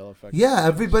of the Mandela Effects. Yeah,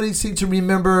 everybody seemed to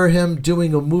remember him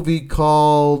doing a movie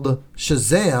called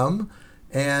Shazam,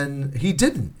 and he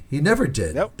didn't. He never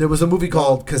did. Nope. There was a movie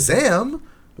called Kazam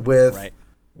with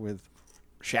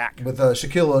Shaq. With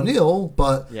Shaquille O'Neal,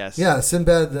 but yes. Yeah,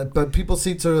 Sinbad. But people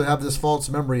seem to have this false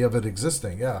memory of it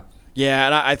existing. Yeah. Yeah,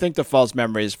 and I think the false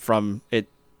memory is from it.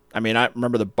 I mean, I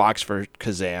remember the box for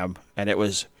Kazam, and it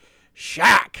was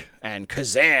Shaq and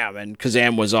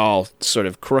Kazam was all sort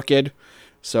of crooked.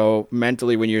 So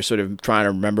mentally, when you're sort of trying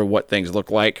to remember what things look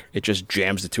like, it just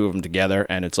jams the two of them together,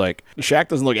 and it's like Shaq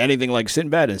doesn't look anything like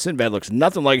Sinbad, and Sinbad looks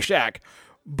nothing like Shaq.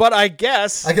 But I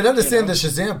guess I can understand the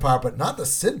Shazam part, but not the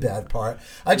Sinbad part.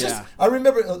 I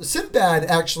remember Sinbad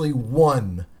actually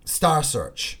won Star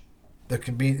Search, the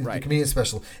comedian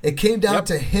special. It came down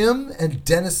to him and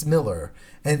Dennis Miller,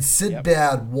 and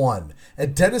Sinbad won,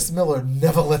 and Dennis Miller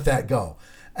never let that go.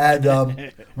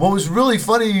 And what was really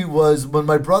funny was when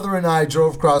my brother and I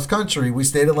drove cross country, we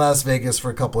stayed in Las Vegas for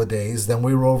a couple of days. Then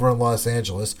we were over in Los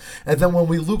Angeles. And then when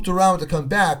we looped around to come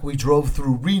back, we drove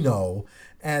through Reno.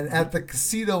 And at the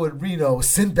casino in Reno,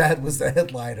 Sinbad was the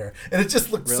headliner. And it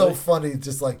just looked so funny,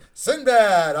 just like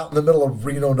Sinbad out in the middle of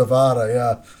Reno,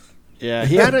 Nevada. Yeah. Yeah,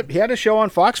 he had a show on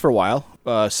Fox for a while,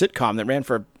 a sitcom that ran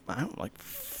for, I don't know, like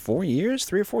 3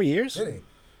 or 4 years. Did he?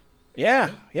 Yeah,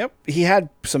 yep. He had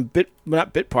some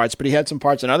not bit parts, but he had some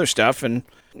parts in other stuff, and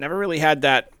never really had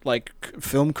that like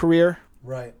film career,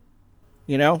 right?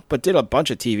 But did a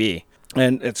bunch of TV,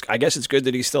 and I guess it's good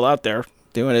that he's still out there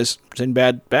doing his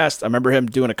Sinbad best. I remember him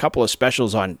doing a couple of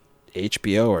specials on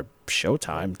HBO or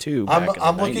Showtime too.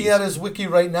 I'm looking at his wiki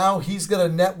right now. He's got a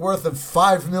net worth of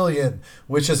 $5 million,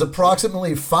 which is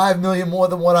approximately $5 million more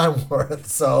than what I'm worth.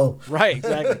 So right,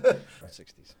 exactly.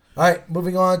 60s. All right,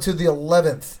 moving on to the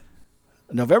 11th.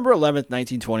 November 11th,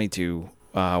 1922,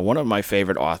 one of my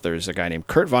favorite authors, a guy named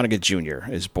Kurt Vonnegut Jr.,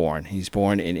 is born. He's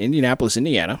born in Indianapolis,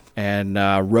 Indiana, and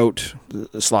wrote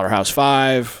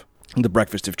Slaughterhouse-Five, The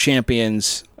Breakfast of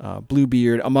Champions,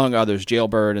 Bluebeard, among others,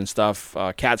 Jailbird and stuff,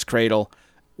 Cat's Cradle.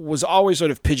 Was always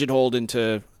sort of pigeonholed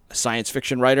into science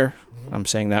fiction writer. I'm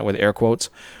saying that with air quotes.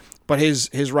 But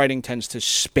his writing tends to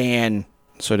span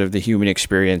sort of the human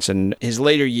experience. And his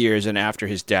later years and after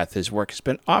his death, his work has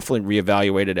been often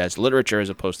reevaluated as literature as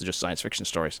opposed to just science fiction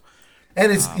stories.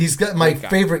 And he's got my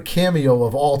favorite cameo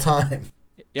of all time.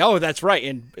 Oh, that's right.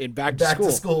 In Back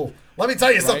to School. Let me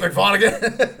tell you something,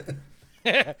 Vonnegut.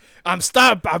 I'm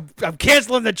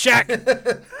canceling the check.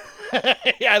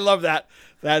 Yeah, I love that.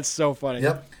 That's so funny.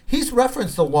 Yep. He's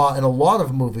referenced a lot in a lot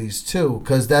of movies, too,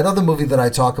 because that other movie that I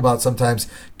talk about sometimes,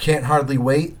 Can't Hardly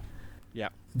Wait, yeah,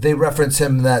 they reference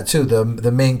him in that, too.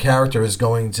 The main character is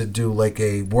going to do, like,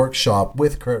 a workshop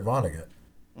with Kurt Vonnegut.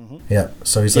 Mm-hmm. Yeah,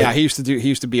 so he's he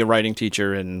used to be a writing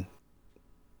teacher and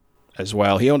as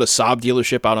well. He owned a Saab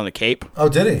dealership out on the Cape. Oh,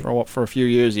 did he? For a few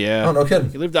years, yeah. Oh, no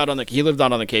kidding. He lived out on the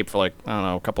Cape for like, I don't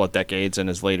know, a couple of decades in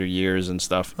his later years and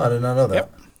stuff. I did not know that.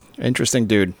 Yep. Interesting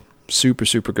dude. Super,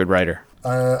 super good writer.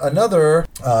 Another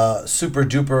super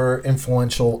duper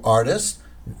influential artist,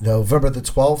 November the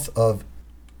 12th of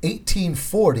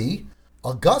 1840,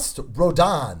 Auguste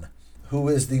Rodin, who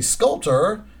is the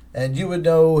sculptor, and you would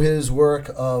know his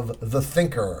work of The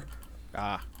Thinker.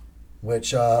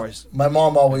 Which my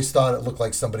mom always thought it looked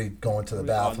like somebody going to the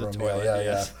bathroom. Toilet, yeah.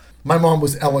 yes. My mom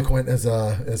was eloquent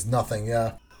as nothing.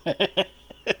 Yeah.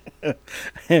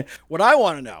 What I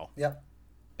want to know Yep.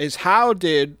 is how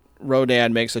did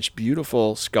Rodin make such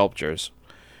beautiful sculptures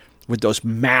with those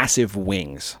massive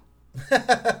wings?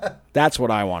 That's what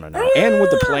I want to know. And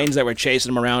with the planes that were chasing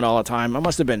him around all the time, it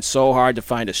must have been so hard to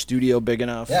find a studio big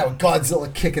enough. Yeah, with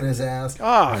Godzilla kicking his ass.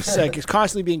 Oh, it's like he's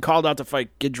constantly being called out to fight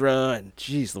Ghidra, and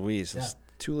geez Louise, there's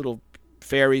two little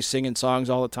fairies singing songs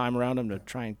all the time around him to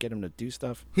try and get him to do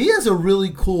stuff. He has a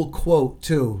really cool quote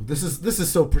too. This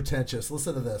is so pretentious.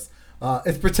 Listen to this.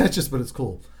 It's pretentious, but it's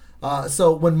cool.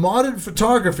 So when modern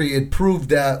photography had proved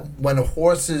that when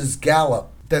horses gallop,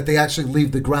 that they actually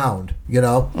leave the ground,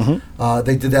 Mm-hmm.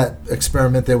 They did that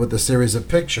experiment there with a series of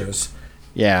pictures.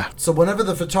 Yeah. So whenever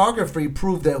the photography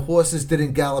proved that horses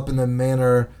didn't gallop in the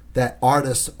manner that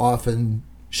artists often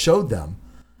showed them,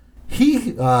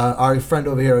 our friend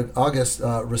over here, August,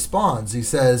 responds. He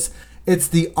says, "It's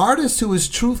the artist who is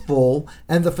truthful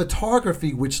and the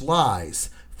photography which lies.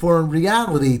 For in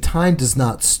reality, time does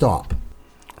not stop."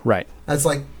 Right. That's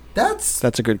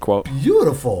a good quote.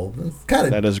 Beautiful.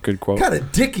 That is a good quote. Kind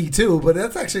of dicky too, but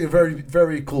that's actually a very,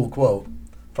 very cool quote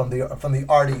from the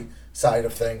arty side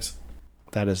of things.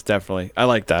 That is definitely. I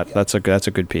like that. Yeah. That's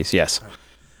a good piece. Yes.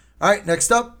 All right.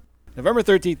 Next up, November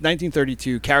 13th,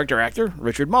 1932. Character actor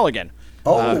Richard Mulligan,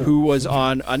 who was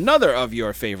on another of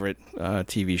your favorite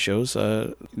TV shows,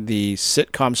 the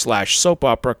sitcom / soap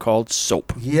opera called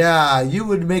Soap. Yeah, you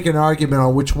would make an argument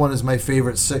on which one is my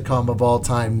favorite sitcom of all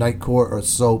time, Night Court or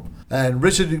Soap. And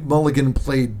Richard Mulligan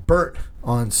played Bert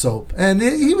on Soap. And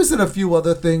he was in a few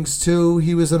other things, too.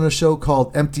 He was in a show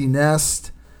called Empty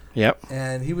Nest. Yep.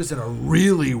 And he was in a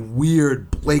really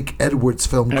weird Blake Edwards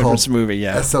film called movie,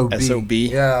 yeah.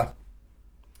 S.O.B. Yeah.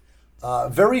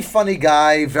 Very funny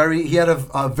guy. He had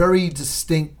a very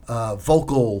distinct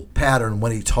vocal pattern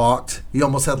when he talked. He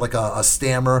almost had like a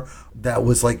stammer that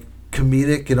was like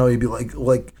comedic. He'd be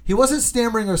like he wasn't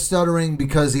stammering or stuttering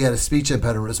because he had a speech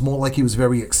impediment. It's more like he was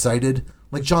very excited.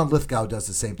 Like John Lithgow does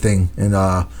the same thing.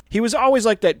 And he was always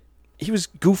like that. He was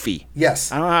goofy.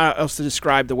 Yes. I don't know how else to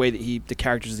describe the way that the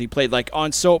characters he played. Like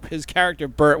on Soap, his character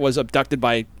Bert was abducted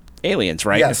by aliens,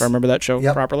 right? Yes. If I remember that show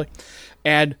Yep. properly.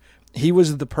 And he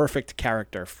was the perfect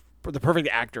character, the perfect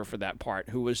actor for that part,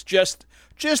 who was just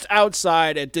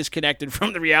outside and disconnected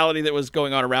from the reality that was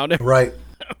going on around him. Right.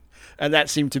 And that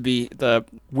seemed to be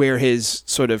where his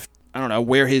sort of, I don't know,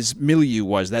 where his milieu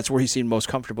was. That's where he seemed most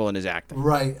comfortable in his acting.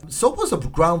 Right. Soap was a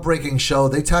groundbreaking show.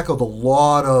 They tackled a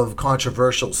lot of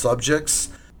controversial subjects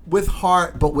with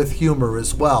heart, but with humor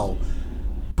as well.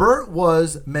 Bert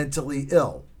was mentally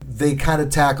ill. They kind of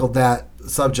tackled that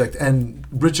subject, and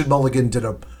Richard Mulligan did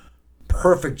a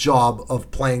perfect job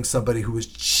of playing somebody who was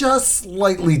just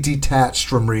slightly detached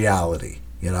from reality,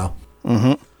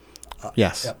 Mm-hmm.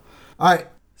 Yes. Yep. All right.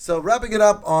 So wrapping it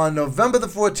up on November the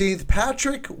 14th,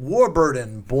 Patrick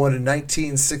Warburton, born in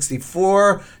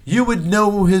 1964. You would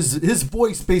know his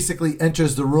voice basically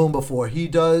enters the room before he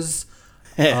does.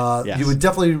 Yes. You would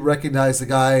definitely recognize the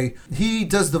guy. He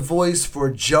does the voice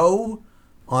for Joe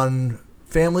on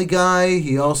Family Guy.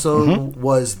 He also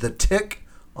was the Tick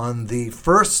on the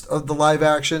first of the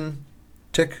live-action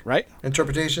Tick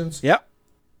interpretations. Yep,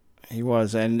 he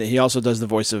was. And he also does the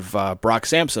voice of Brock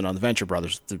Sampson on The Venture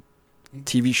Brothers, the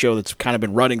TV show that's kind of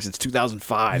been running since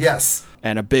 2005. Yes.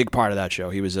 And a big part of that show.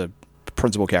 He was a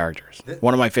principal character.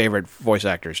 One of my favorite voice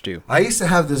actors, too. I used to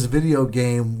have this video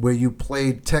game where you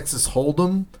played Texas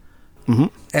Hold'em,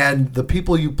 And the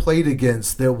people you played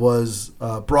against, there was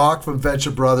Brock from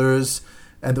Venture Brothers,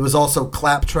 and there was also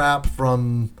Claptrap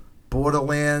from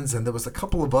Borderlands, and there was a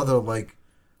couple of other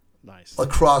Nice.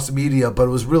 across media, but it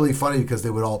was really funny because they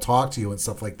would all talk to you and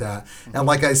stuff like that. And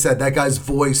like I said, that guy's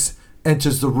voice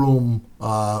enters the room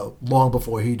long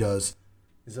before he does.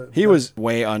 He was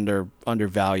way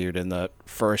undervalued in the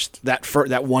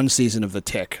that one season of The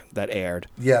Tick that aired.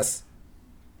 Yes.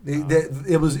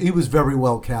 He was very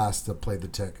well cast to play the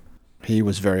Tick. He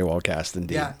was very well cast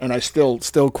indeed. Yeah. And I still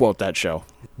quote that show.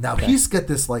 Now he's got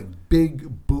this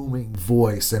big booming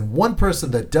voice, and one person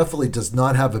that definitely does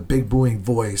not have a big booming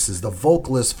voice is the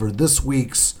vocalist for this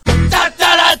week's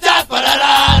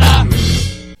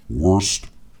Worst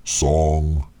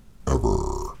Song Ever.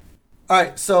 All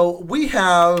right, so we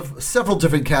have several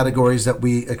different categories that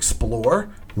we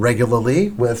explore regularly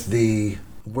with the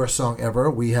Worst Song Ever.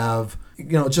 We have,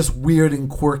 just weird and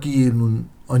quirky and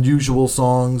unusual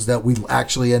songs that we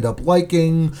actually end up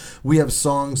liking. We have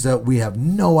songs that we have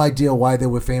no idea why they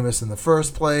were famous in the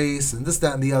first place, and this,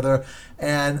 that, and the other.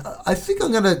 And I think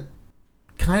I'm going to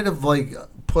kind of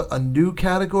put a new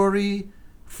category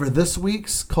for this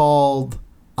week's called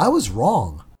I Was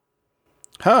Wrong.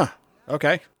 Huh.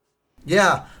 Okay.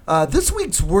 Yeah. This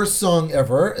week's Worst Song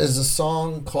Ever is a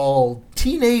song called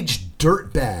Teenage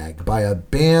Dirtbag by a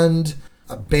band,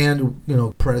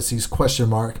 parentheses, question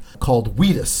mark, called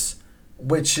Wheatus,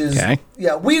 which is,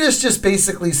 Wheatus just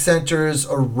basically centers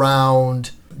around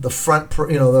the front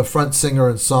singer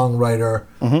and songwriter,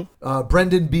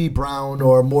 Brendan B. Brown,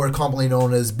 or more commonly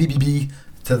known as BBB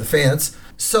to the fans.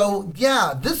 So,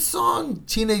 yeah, this song,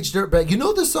 Teenage Dirtbag, you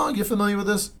know this song? You're familiar with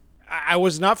this? I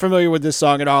was not familiar with this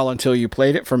song at all until you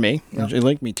played it for me. Yeah. You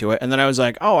linked me to it. And then I was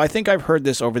like, oh, I think I've heard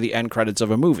this over the end credits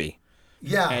of a movie.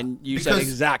 Yeah. And you said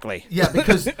exactly. Yeah,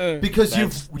 because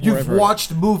you've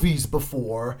watched movies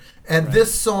before, and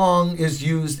this song is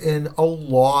used in a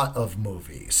lot of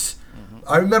movies.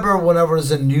 I remember when I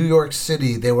was in New York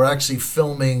City, they were actually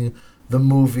filming the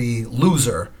movie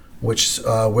Loser, which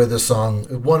where this song,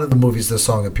 one of the movies this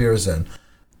song appears in,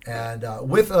 and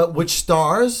which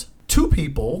stars two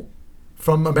people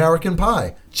from American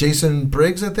Pie. Jason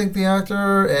Briggs, I think, the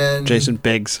actor, and Jason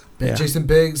Biggs. Yeah. Jason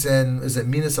Biggs, and is it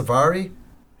Mina Savari?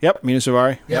 Yep, Mina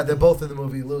Savari. Yeah, yep. They're both in the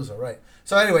movie Loser, right?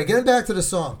 So anyway, getting back to the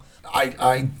song,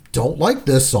 I don't like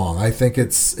this song. I think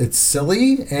it's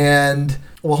silly, and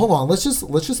well, hold on, let's just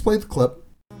play the clip.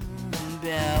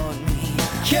 About me.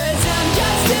 'Cause I'm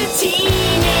just a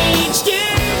teenage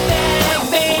dirtbag,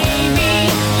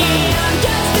 baby. Yeah, I'm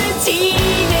just a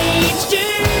teenage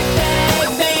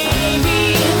dirtbag,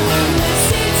 baby.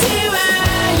 Listen to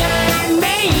Iron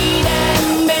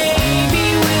Maiden, baby,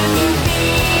 with me.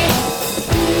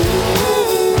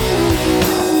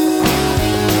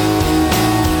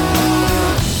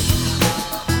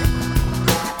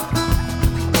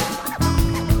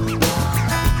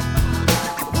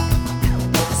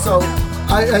 So,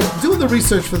 I doing the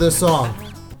research for this song.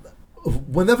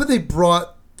 Whenever they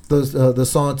brought the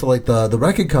song to the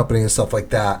record company and stuff like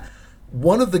that,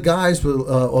 one of the guys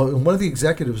or one of the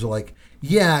executives were like,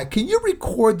 "Yeah, can you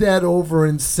record that over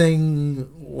and sing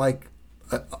like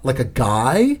a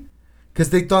guy?" Because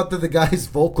they thought that the guy's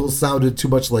vocals sounded too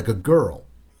much like a girl.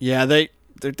 Yeah,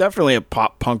 they're definitely a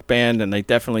pop punk band, and they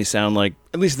definitely sound like,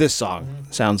 at least this song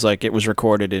sounds like it was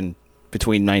recorded in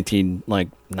between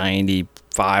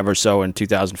 1995 or so and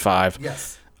 2005.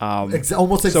 Yes.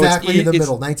 Almost exactly in the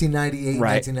middle, 1998,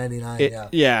 right. 1999.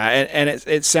 Yeah, and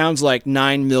it sounds like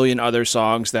 9 million other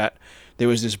songs that there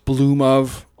was this bloom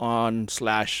of on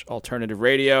 / alternative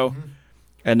radio,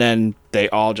 and then they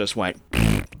all just went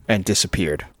and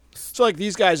disappeared. So like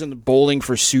these guys in the Bowling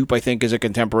for Soup, I think, is a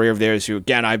contemporary of theirs who,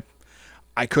 again, I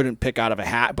couldn't pick out of a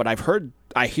hat, but I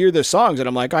hear the songs and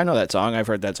I'm like, I know that song. I've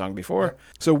heard that song before.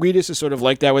 So Wheatus is sort of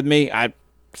like that with me.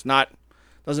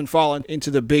 Doesn't fall into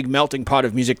the big melting pot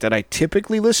of music that I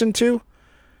typically listen to,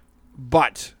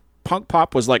 but punk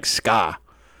pop was like ska.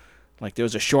 Like there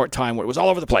was a short time where it was all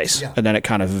over the place, and then it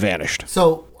kind of vanished.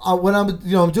 So when I'm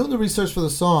doing the research for the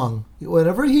song,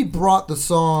 whenever he brought the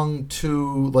song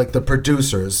to like the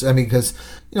producers, I mean, because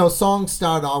songs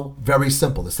start out very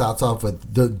simple. It starts off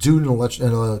with the dude and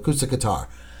an acoustic guitar.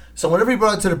 So whenever he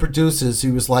brought it to the producers, he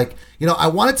was like, I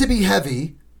want it to be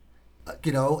heavy,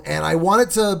 and I want it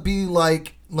to be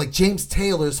like James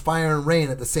Taylor's Fire and Rain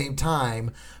at the same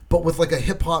time, but with like a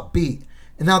hip hop beat.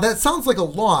 And now that sounds like a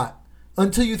lot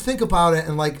until you think about it,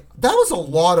 and like that was a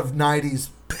lot of 90s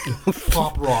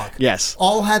pop rock. Yes.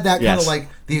 All had that kind of like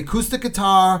the acoustic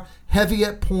guitar, heavy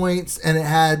at points, and it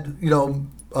had,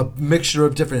 a mixture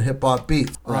of different hip hop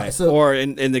beats. Right. So, or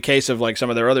in the case of like some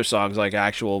of their other songs, like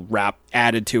actual rap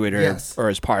added to it or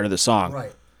as part of the song.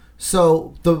 right.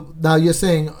 So now you're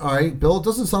saying, all right, Bill, it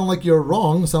doesn't sound like you're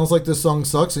wrong. It sounds like this song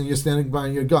sucks and you're standing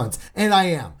behind your guns. And I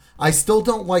am. I still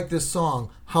don't like this song.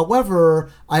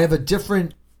 However, I have a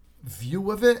different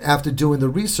view of it after doing the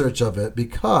research of it,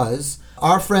 because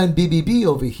our friend BBB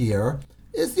over here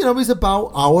is, he's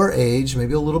about our age,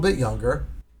 maybe a little bit younger.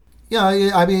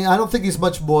 Yeah, I mean, I don't think he's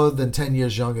much more than 10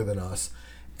 years younger than us.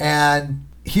 And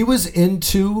he was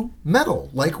into metal,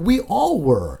 like we all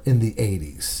were in the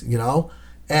 80s,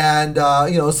 and,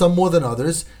 some more than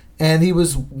others. And he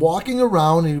was walking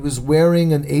around and he was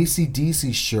wearing an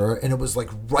AC/DC shirt. And it was like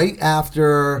right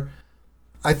after,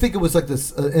 I think it was like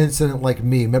this incident like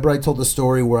me. Remember I told the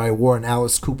story where I wore an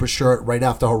Alice Cooper shirt right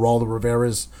after Geraldo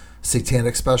Rivera's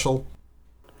Satanic special?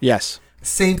 Yes.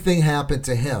 Same thing happened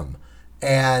to him.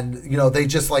 And, they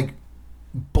just like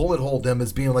bullet holed him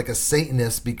as being like a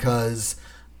Satanist, because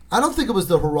I don't think it was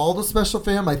the Geraldo special for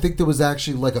him. I think there was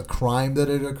actually like a crime that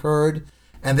had occurred.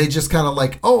 And they just kind of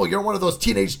like, oh, you're one of those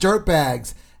teenage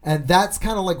dirtbags. And that's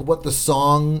kind of like what the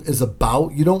song is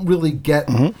about. You don't really get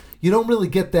that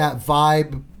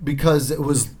vibe because it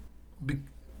was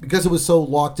so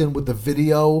locked in with the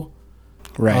video,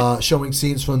 right? Showing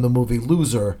scenes from the movie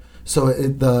Loser. So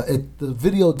the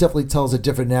video definitely tells a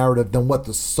different narrative than what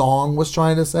the song was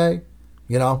trying to say,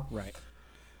 Right.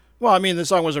 Well, I mean, the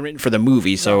song wasn't written for the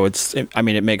movie, so it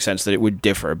makes sense that it would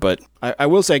differ. But I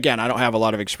will say, again, I don't have a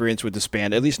lot of experience with this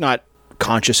band, at least not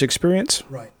conscious experience.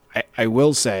 Right. I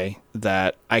will say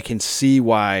that I can see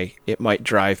why it might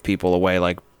drive people away.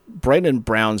 Like, Brendan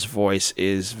Brown's voice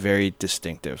is very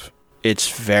distinctive.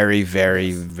 It's very,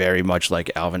 very, very much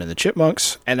like Alvin and the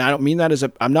Chipmunks. And I don't mean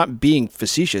that I'm not being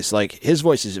facetious. Like, his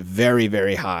voice is very,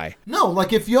 very high. No,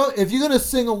 like if you're going to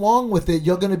sing along with it,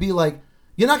 you're going to be like,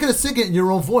 you're not going to sing it in your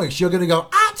own voice. You're going to go,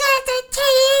 I'm just a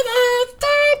teenage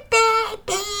dirtbag,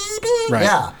 baby. Right.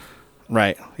 Yeah.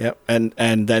 Right. Yep.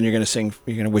 And then you're going to sing,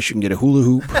 you're going to wish you can get a hula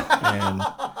hoop.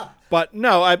 But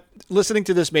no, listening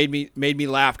to this made me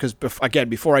laugh because,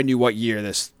 before I knew what year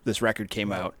this record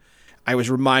came out, I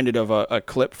was reminded of a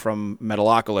clip from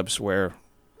Metalocalypse where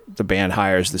the band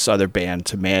hires this other band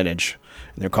to manage,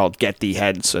 and they're called Get Thee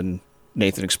Heads, and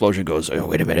Nathan Explosion goes, oh,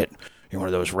 wait a minute. You're one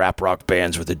of those rap rock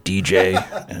bands with a DJ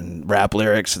and rap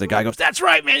lyrics. And the guy goes, that's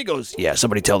right, man. He goes, yeah,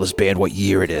 somebody tell this band what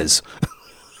year it is.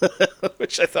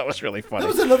 Which I thought was really funny. That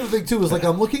was another thing, too, was like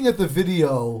I'm looking at the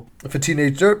video for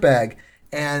Teenage Dirtbag,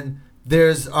 and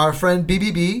there's our friend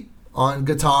BBB on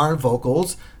guitar and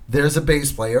vocals. There's a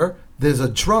bass player. There's a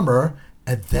drummer.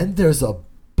 And then there's a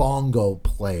bongo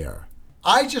player.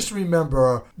 I just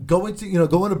remember going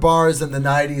to bars in the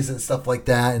 90s and stuff like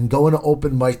that, and going to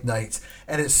open mic nights.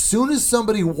 And as soon as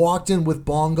somebody walked in with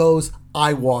bongos,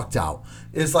 I walked out.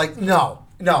 It's like, no,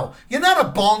 you're not a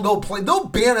bongo player. No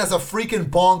band has a freaking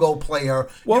bongo player.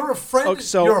 Well, you're a friend.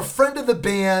 Okay, you're a friend of the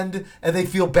band, and they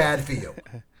feel bad for you.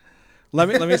 Let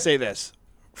me say this.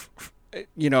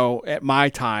 At my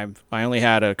time, I only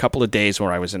had a couple of days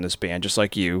where I was in this band, just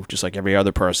like you, just like every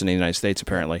other person in the United States,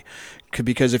 apparently.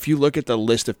 Because if you look at the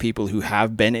list of people who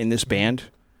have been in this band,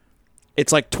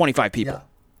 it's like 25 people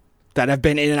that have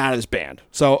been in and out of this band.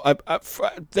 So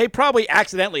they probably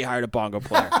accidentally hired a bongo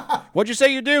player. What'd you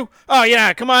say you do? Oh,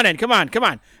 yeah, come on in, come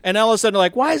on. And all of a sudden,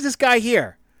 like, why is this guy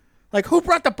here? Like, who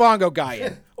brought the bongo guy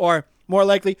in? Or more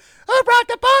likely, who brought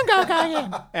the bongo guy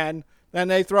in? And then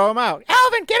they throw him out.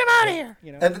 Alvin, get him out of here.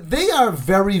 And they are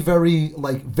very, very,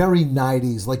 very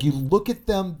 90s. Like, you look at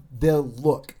them, their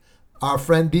look. Our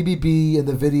friend BBB in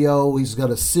the video, he's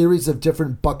got a series of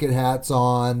different bucket hats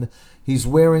on. He's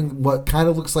wearing what kind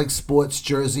of looks like sports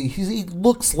jersey. He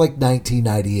looks like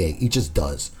 1998. He just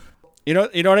does. You know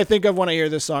what I think of when I hear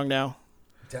this song now?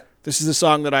 This is the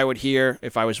song that I would hear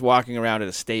if I was walking around at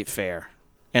a state fair.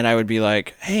 And I would be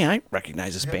like, hey, I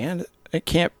recognize this band. It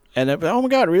can't. And oh my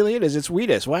God, really it is. It's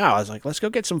Wheatus. Wow. I was like, let's go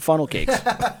get some funnel cakes.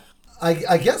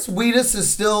 I guess Wheatus is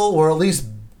still, or at least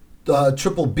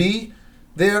Triple B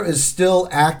there is still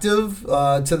active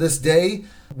to this day.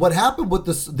 What happened with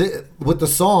the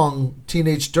song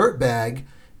Teenage Dirtbag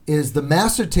is the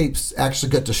master tapes actually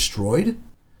got destroyed.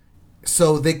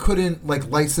 So they couldn't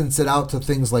license it out to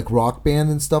things like Rock Band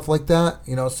and stuff like that,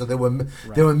 so they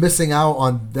were missing out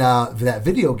on that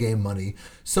video game money.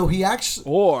 So he actually...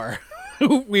 Or...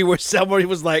 somebody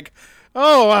was like,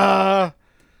 oh,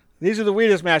 these are the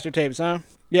Wheatus master tapes, huh?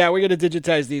 Yeah, we're going to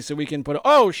digitize these so we can put...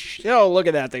 Oh, look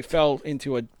at that. They fell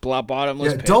into a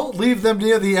bottomless pit. Don't leave them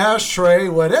near the ashtray,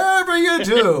 whatever you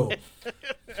do.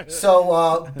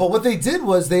 So, but what they did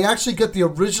was they actually got the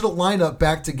original lineup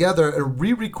back together and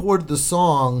re-recorded the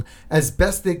song as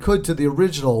best they could to the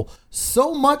original.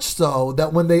 So much so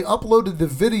that when they uploaded the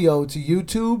video to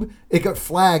YouTube, it got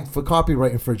flagged for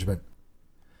copyright infringement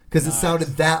because it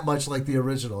sounded that much like the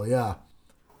original. Yeah.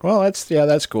 Well,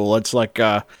 that's cool. It's like,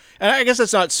 and I guess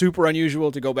it's not super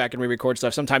unusual to go back and re-record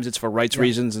stuff. Sometimes it's for rights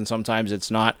reasons, and sometimes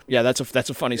it's not. Yeah, that's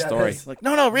a funny story. Like,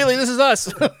 no, really, this is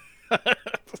us.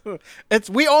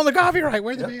 We own the copyright.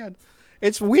 We're the band.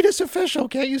 It's Wheatus official.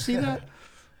 Can't you see that?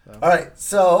 All right.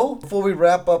 So before we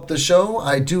wrap up the show,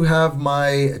 I do have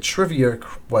my trivia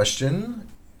question.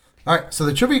 All right. So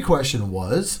the trivia question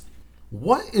was,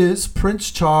 what is Prince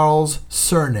Charles'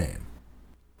 surname?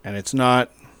 And it's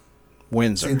not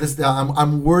Windsor. See, this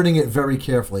I'm wording it very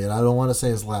carefully, and I don't want to say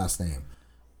his last name.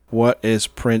 What is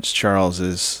Prince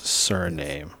Charles's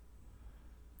surname?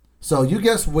 So you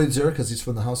guessed Windsor because he's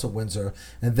from the House of Windsor,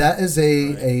 and that is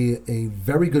a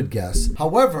very good guess.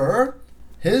 However,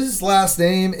 his last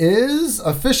name is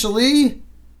officially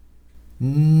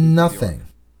nothing.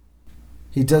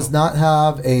 He does not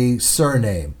have a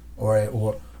surname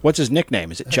or. What's his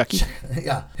nickname? Is it Chucky?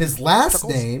 Yeah, his last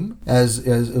name, as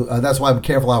that's why I'm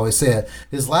careful how I say it.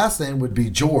 His last name would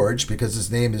be George because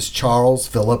his name is Charles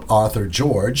Philip Arthur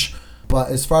George. But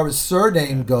as far as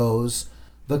surname goes,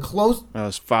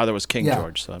 his father was King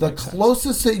George. So the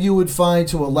closest that you would find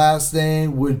to a last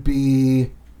name would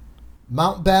be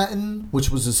Mountbatten,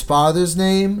 which was his father's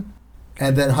name,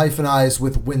 and then hyphenized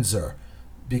with Windsor,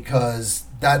 because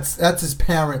that's his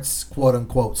parents' quote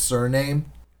unquote surname.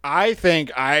 I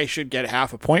think I should get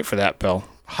half a point for that, Bill.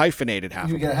 Hyphenated half.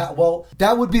 Well,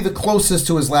 that would be the closest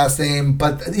to his last name,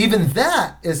 but even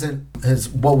that isn't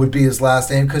what would be his last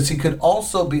name, because he could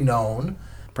also be known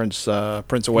Prince of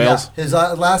Wales. Yeah, his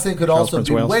last name could Charles also Prince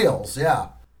be Wales. Wales. Yeah,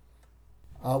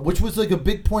 which was like a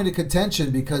big point of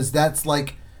contention because that's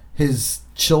like his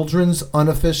children's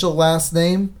unofficial last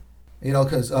name. You know,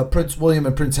 because Prince William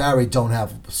and Prince Harry don't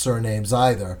have surnames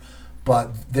either.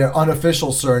 But their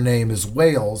unofficial surname is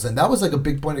Wales, and that was like a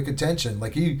big point of contention.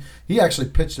 Like he actually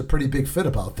pitched a pretty big fit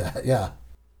about that. Yeah.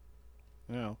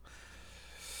 Yeah.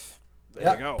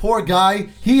 There you go. Poor guy.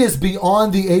 He is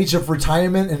beyond the age of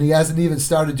retirement, and he hasn't even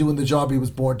started doing the job he was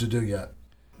born to do yet.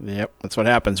 Yep, that's what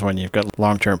happens when you've got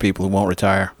long-term people who won't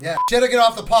retire. Yeah. Should get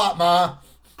off the pot, Ma.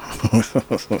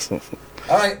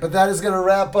 All right, but that is going to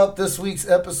wrap up this week's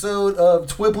episode of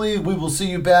Twibbly. We will see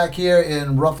you back here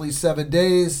in roughly 7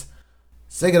 days.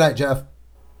 Say goodnight, Jeff.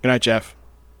 Good night, Jeff.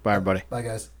 Bye, everybody. Bye,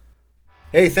 guys.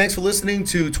 Hey, thanks for listening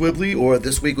to Twibbly, or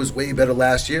This Week Was Way Better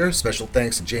Last Year. Special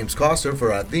thanks to James Coster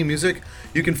for our theme music.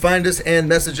 You can find us and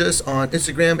message us on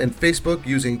Instagram and Facebook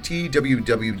using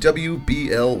TWWWBLY.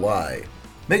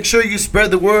 Make sure you spread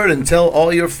the word and tell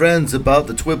all your friends about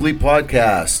the Twibbly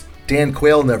podcast. Dan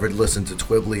Quayle never listened to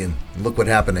Twibbly, and look what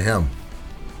happened to him.